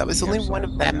guy. So that was only one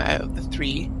of them out of the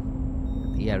 3.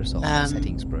 The aerosol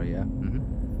setting spray, yeah.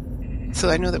 Mm-hmm. So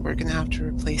I know that we're going to have to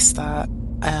replace that.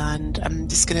 And I'm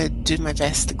just going to do my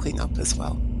best to clean up as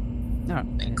well. No,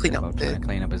 clean up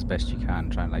as best you can.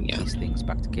 Try and piece things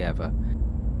back together.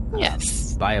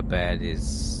 Yes. Biobed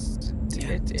is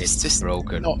it's just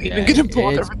broken. Not even going to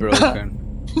bother. It's broken.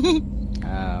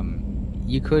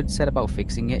 You could set about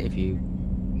fixing it if you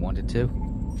wanted to,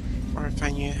 or if I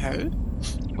knew how.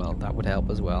 Well, that would help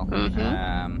as well.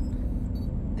 Mm-hmm.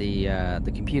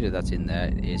 The computer that's in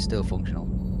there is still functional.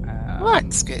 Well,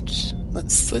 that's good.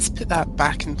 Let's put that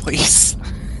back in place.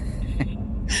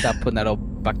 Start putting that all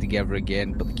back together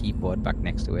again. Put the keyboard back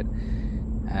next to it,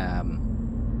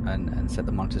 and set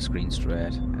the monitor screen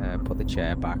straight. Put the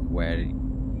chair back where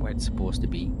it's supposed to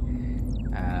be,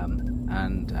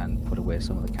 and put away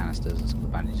some of the canisters and some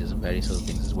of the bandages and various other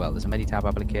things as well. There's a Meditab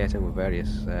applicator with various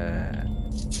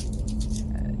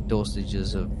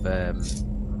dosages of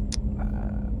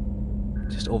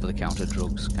just over-the-counter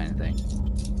drugs kind of thing.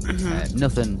 Mm-hmm.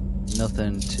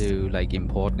 Nothing too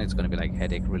important. It's going to be like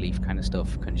headache relief kind of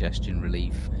stuff, congestion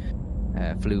relief,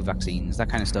 flu vaccines, that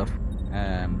kind of stuff.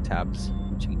 Tabs,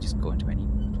 which you can just go into any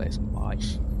place and buy.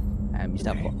 You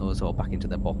start putting those all back into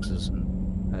their boxes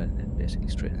and basically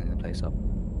straightening the place up.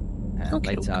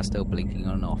 Lights are still blinking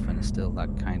on and off, and it's still that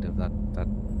kind of that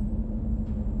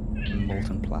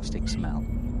molten plastic smell.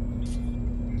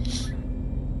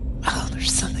 Oh,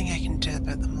 there's something I can do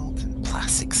about the molten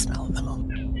plastic smell at the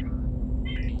moment.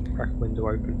 Crack window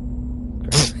open.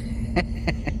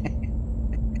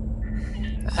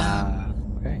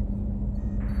 Okay.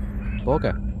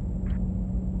 Borga.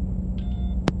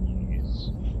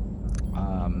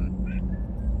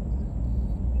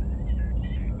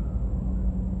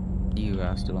 You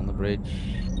are still on the bridge.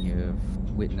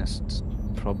 You've witnessed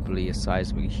probably a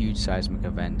huge seismic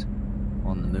event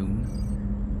on the moon.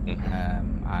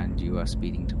 Mm-hmm. And you are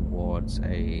speeding towards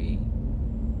a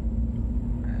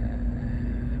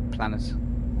planet,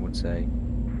 I would say,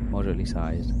 moderately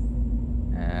sized,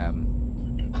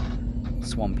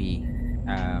 swampy,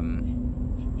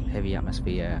 heavy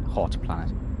atmosphere, hot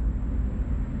planet.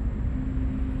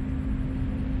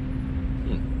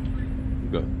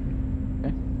 Good.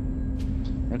 Okay.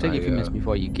 It'll take you a few minutes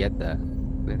before you get there.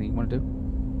 Anything you want to do?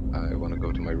 I want to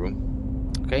go to my room.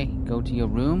 Okay, go to your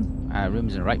room.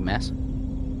 Room's in a right mess.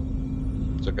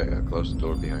 It's okay, I'll close the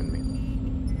door behind me.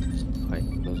 Right,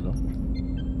 close the door.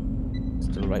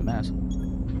 Still a right mess.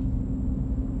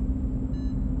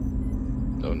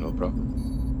 No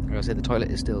problem. Like I said, the toilet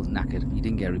is still knackered. You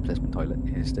didn't get a replacement toilet.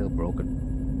 It is still broken.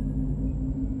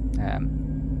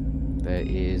 There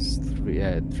is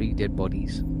three dead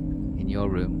bodies in your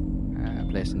room,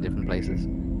 placed in different places.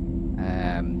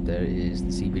 There is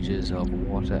the seepages of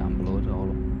water and blood all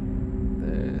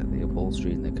over the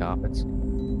upholstery and the carpets.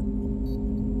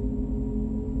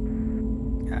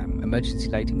 Emergency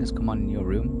lighting has come on in your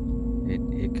room.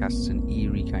 It casts an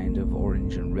eerie kind of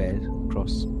orange and red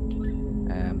across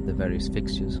the various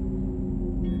fixtures.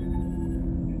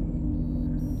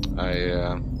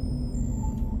 I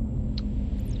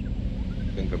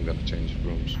think I'm gonna change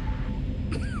rooms.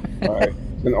 Alright.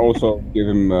 And also give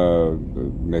him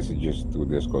messages through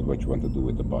Discord what you want to do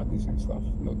with the bodies and stuff.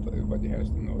 Not everybody has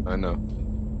to know it. I know.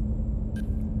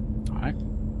 Alright.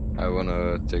 I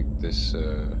wanna take this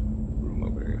room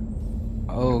over here.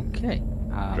 Okay.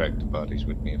 Drag the bodies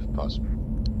with me if possible.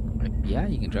 Yeah,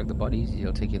 you can drag the bodies.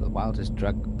 It'll take you a little while. Just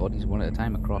drag bodies one at a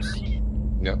time across.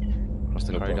 Yep. Across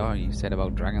the corridor. problem. You said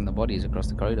about dragging the bodies across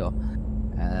the corridor.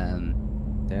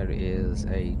 There is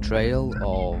a trail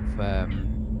of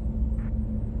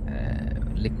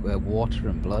liquid water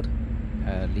and blood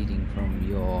leading from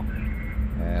your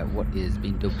what is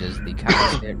being dubbed as the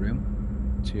captain's stateroom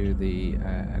to the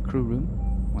crew room,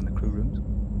 one of the crew rooms.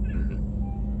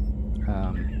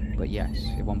 But yes,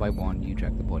 one by one, you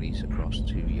drag the bodies across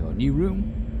to your new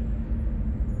room.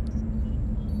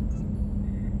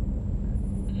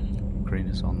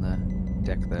 Karina's on the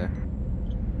deck there,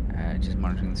 just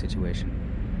monitoring the situation.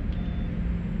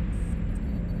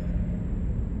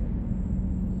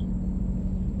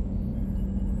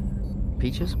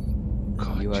 Peaches,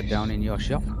 you are down in your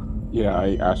shop. Yeah,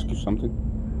 I asked you something.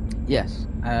 Yes.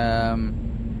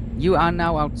 You are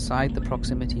now outside the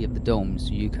proximity of the dome,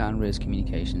 so you can raise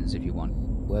communications if you want.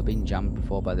 We're being jammed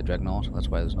before by the Dreadnought, that's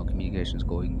why there's no communications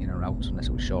going in or out unless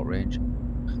it was short range.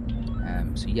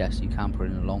 So yes, you can put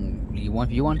in a long...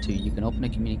 If you want to, you can open a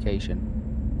communication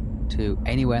to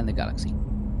anywhere in the galaxy.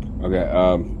 Okay,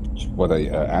 what I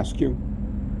ask you?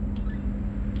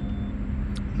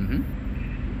 Mm-hmm.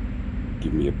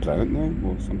 Give me a planet name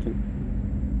or something?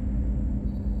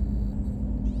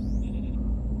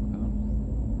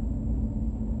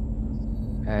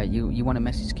 You want a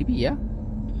message, Skippy, yeah?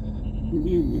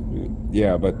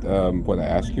 Yeah, but what I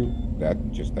ask you, that,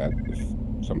 if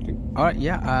something. Alright,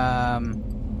 yeah,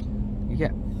 you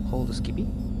get hold of Skippy.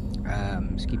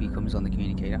 Skippy comes on the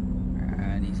communicator,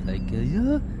 and he's like,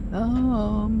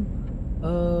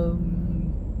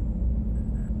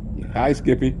 Hi,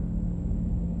 Skippy.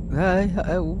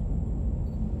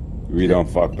 We done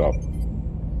fucked up.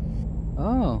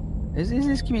 Oh, is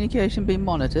this communication being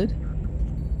monitored?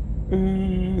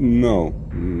 No,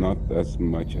 not as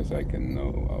much as I can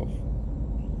know of.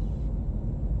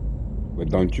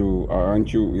 But aren't you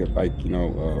like,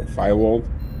 firewalled?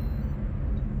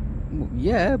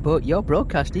 Yeah, but you're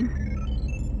broadcasting.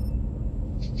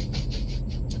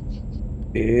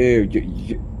 Ew,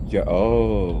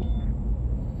 oh.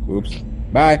 Oops.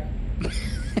 Bye.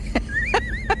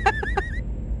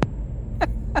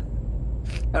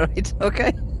 Alright,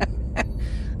 okay.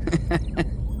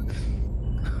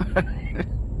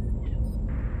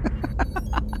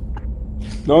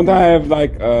 Don't I have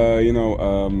like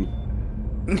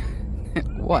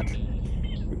What?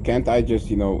 Can't I just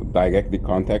directly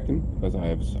contact him because I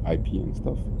have his IP and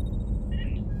stuff?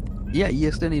 Yeah,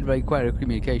 you still need to require a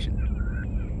communication.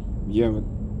 Yeah, but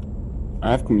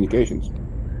I have communications.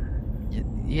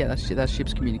 Yeah, that's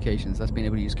ship's communications. That's being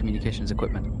able to use communications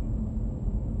equipment.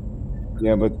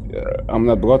 Yeah, but I'm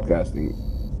not broadcasting,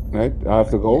 right? I have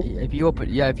to go. If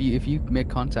you make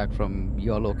contact from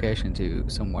your location to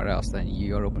somewhere else, then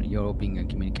you're opening a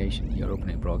communication. You're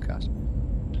opening a broadcast.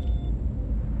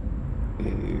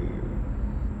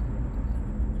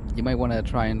 You might want to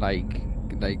try and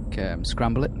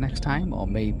scramble it next time, or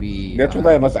maybe. That's what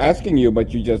I was asking you,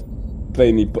 but you just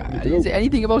plainly put me through. Is there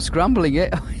anything about scrambling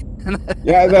it?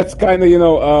 Yeah, that's kind of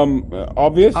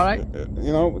obvious. All right.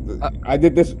 I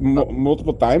did this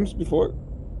multiple times before.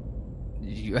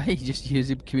 You just use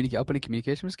it. Open a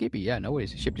communication with Skippy. Yeah, no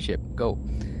worries. Ship to ship. Go.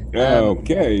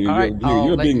 Okay,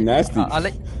 you're being nasty. I'll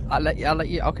let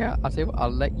you. Okay, I'll tell you what. I'll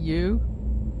let you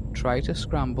try to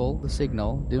scramble the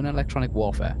signal, doing electronic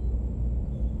warfare.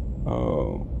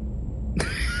 Oh.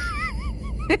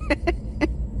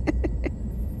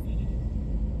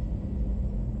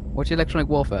 What's your electronic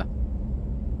warfare?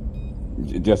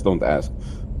 Just don't ask.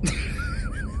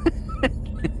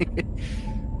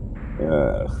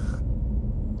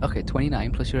 Okay,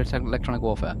 29 plus your electronic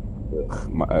warfare.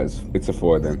 It's a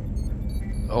 4 then.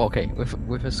 Oh, okay,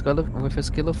 with a skill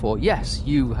of 4, yes,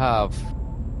 you have,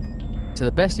 to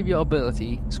the best of your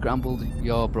ability, scrambled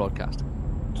your broadcast.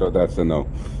 So that's a no.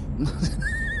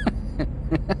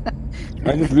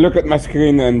 I just look at my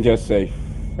screen and just say,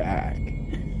 fuck.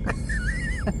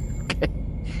 Okay.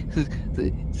 So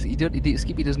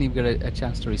Skippy doesn't even get a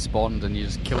chance to respond, and you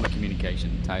just kill the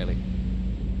communication entirely.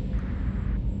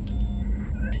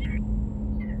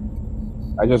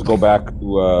 I just go back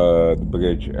to the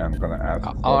bridge and I'm gonna ask.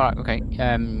 Alright, okay.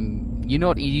 You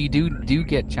do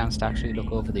get a chance to actually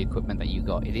look over the equipment that you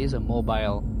got. It is a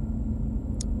mobile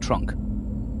trunk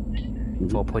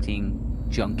for putting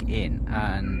junk in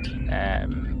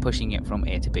and pushing it from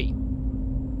A to B.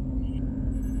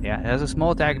 Yeah, there's a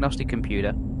small diagnostic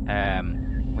computer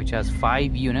which has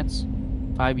 5 units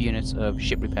of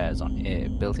ship repairs on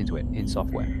built into it in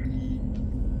software.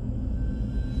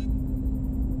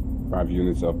 5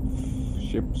 units of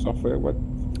ship software? What?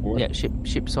 Yeah,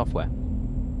 ship software.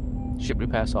 Ship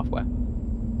repair software.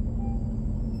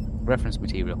 Reference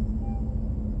material.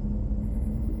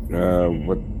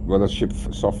 What does ship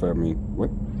software mean?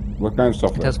 What kind of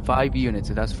software? It has 5 units.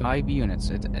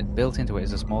 It built into it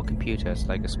is a small computer. It's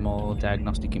like a small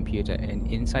diagnostic computer. And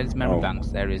inside its memory banks,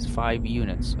 there is 5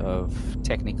 units of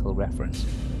technical reference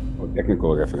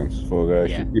Technical reference for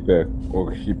Yeah. ship repair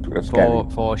or ship scanning.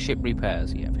 For ship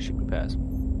repairs, yeah, for ship repairs.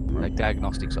 Like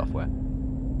diagnostic software.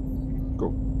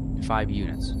 Cool. 5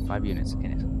 units. 5 units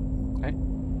in it. Okay?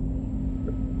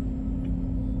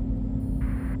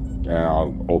 And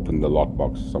I'll open the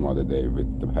lockbox some other day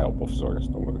with the help of Zorus,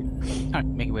 don't worry. Alright,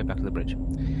 make your way back to the bridge.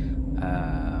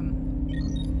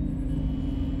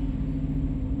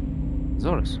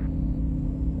 Zorus.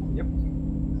 Yep.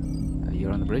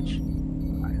 You're on the bridge.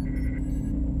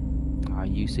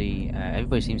 You see,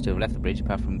 everybody seems to have left the bridge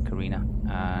apart from Karina,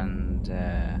 and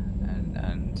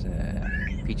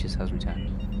Peaches has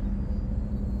returned.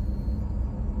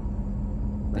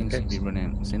 Things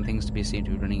seem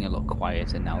to be running a lot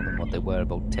quieter now than what they were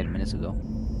about 10 minutes ago.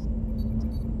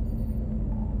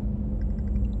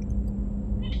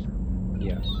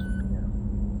 Yes.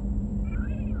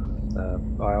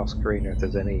 I asked Karina if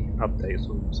there's any updates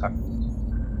on what's happened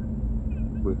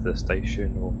with the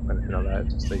station or anything like that.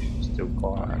 Is the station still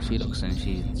quiet? She looks and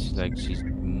she's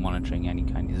monitoring any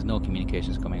kind. There's no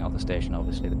communications coming out of the station.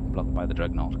 Obviously, they're blocked by the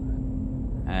dreadnought.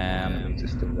 Is it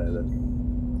still there then?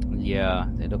 Yeah,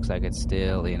 it looks like it's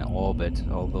still in orbit,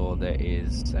 although there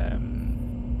is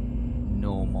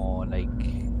no more like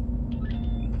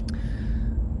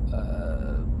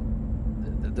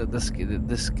this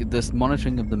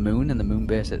monitoring of the moon and the moon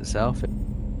base itself.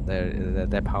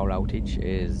 Their power outage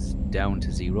is down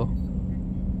to 0.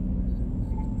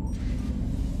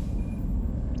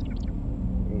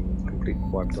 Completely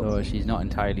wiped So off. she's not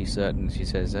entirely certain. She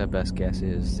says her best guess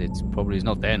is it's probably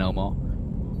not there no more.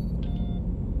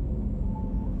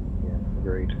 Yeah,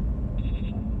 agreed.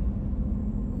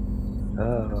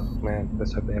 Oh man,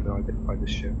 let's hope they haven't identified this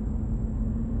ship.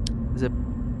 There's a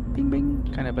bing bing,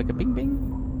 kind of like a bing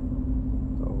bing.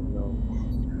 Oh no.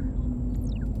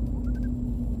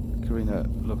 Karina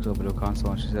looks over to her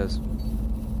console and she says,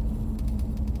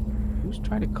 "Who's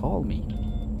trying to call me?"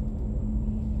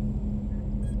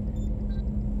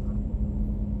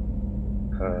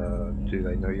 Do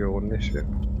they know you're on this ship?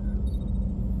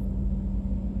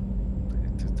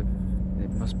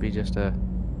 It must be just a.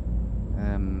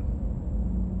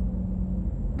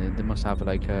 They must have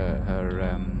like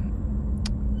her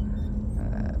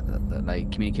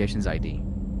like communications ID.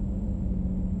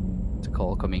 It's a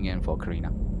call coming in for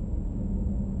Karina.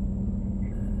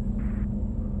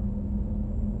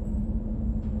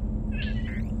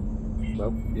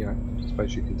 Well, I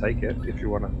suppose you can take it if you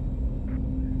wanna.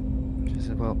 She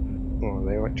said, "Well, Oh,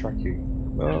 they won't track you.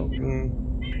 Well,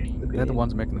 they're the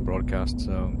ones making the broadcast,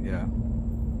 so yeah."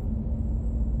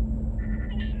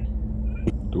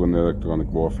 Do an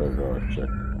electronic warfare check,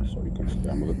 so you can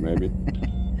scramble it maybe.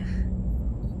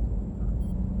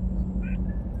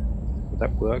 Would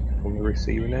that work from the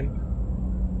receiving end?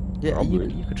 Yeah,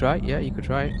 Probably. you could try. Yeah, you could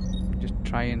try. Just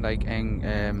try and like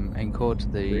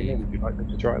encode Really? the. Would you like them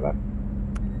to try that?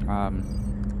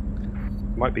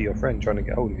 Might be your friend trying to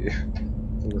get hold of you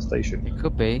from the station. It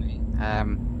could be.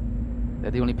 They're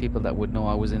the only people that would know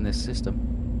I was in this system.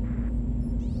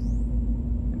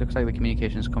 It looks like the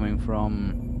communication is coming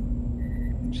from.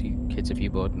 She hits a few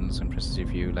buttons and presses a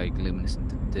few like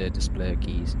luminescent display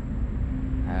keys.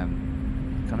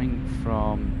 Coming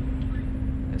from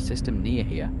a system near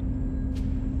here.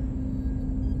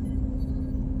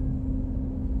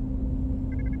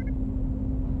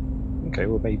 Okay,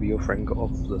 well maybe your friend got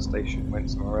off the station, went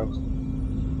somewhere else,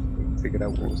 and figured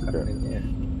out what was happening here.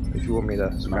 If you want me to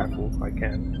scramble, I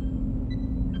can.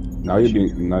 Now you're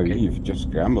being naive, just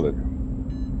scramble it.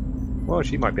 Well,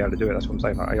 she might be able to do it. That's what I'm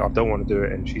saying. I don't want to do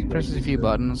it, and she Presses a few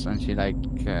buttons and she like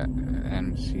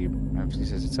and she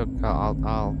says it's okay.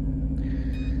 I'll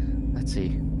let's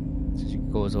see. So she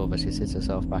goes over. She sits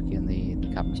herself back in the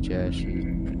captain's chair. She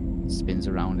spins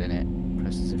around in it,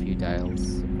 presses a few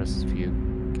dials, presses a few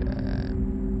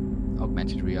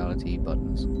augmented reality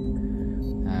buttons.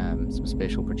 Some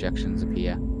spatial projections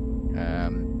appear.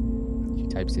 She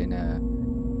types in a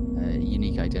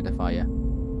unique identifier.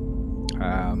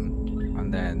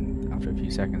 And then after a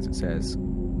few seconds it says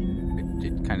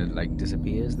it kind of like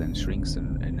disappears, then shrinks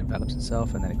and envelops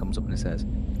itself, and then it comes up and it says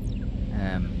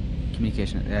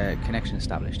connection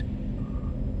established.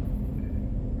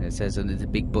 And it says, and there's a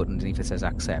big button underneath it says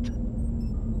accept.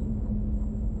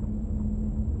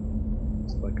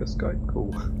 It's like a Skype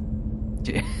call.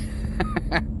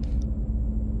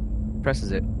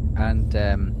 Presses it, and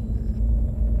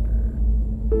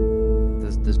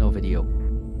there's no video.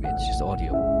 It's just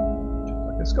audio.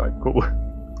 Like a Skype call.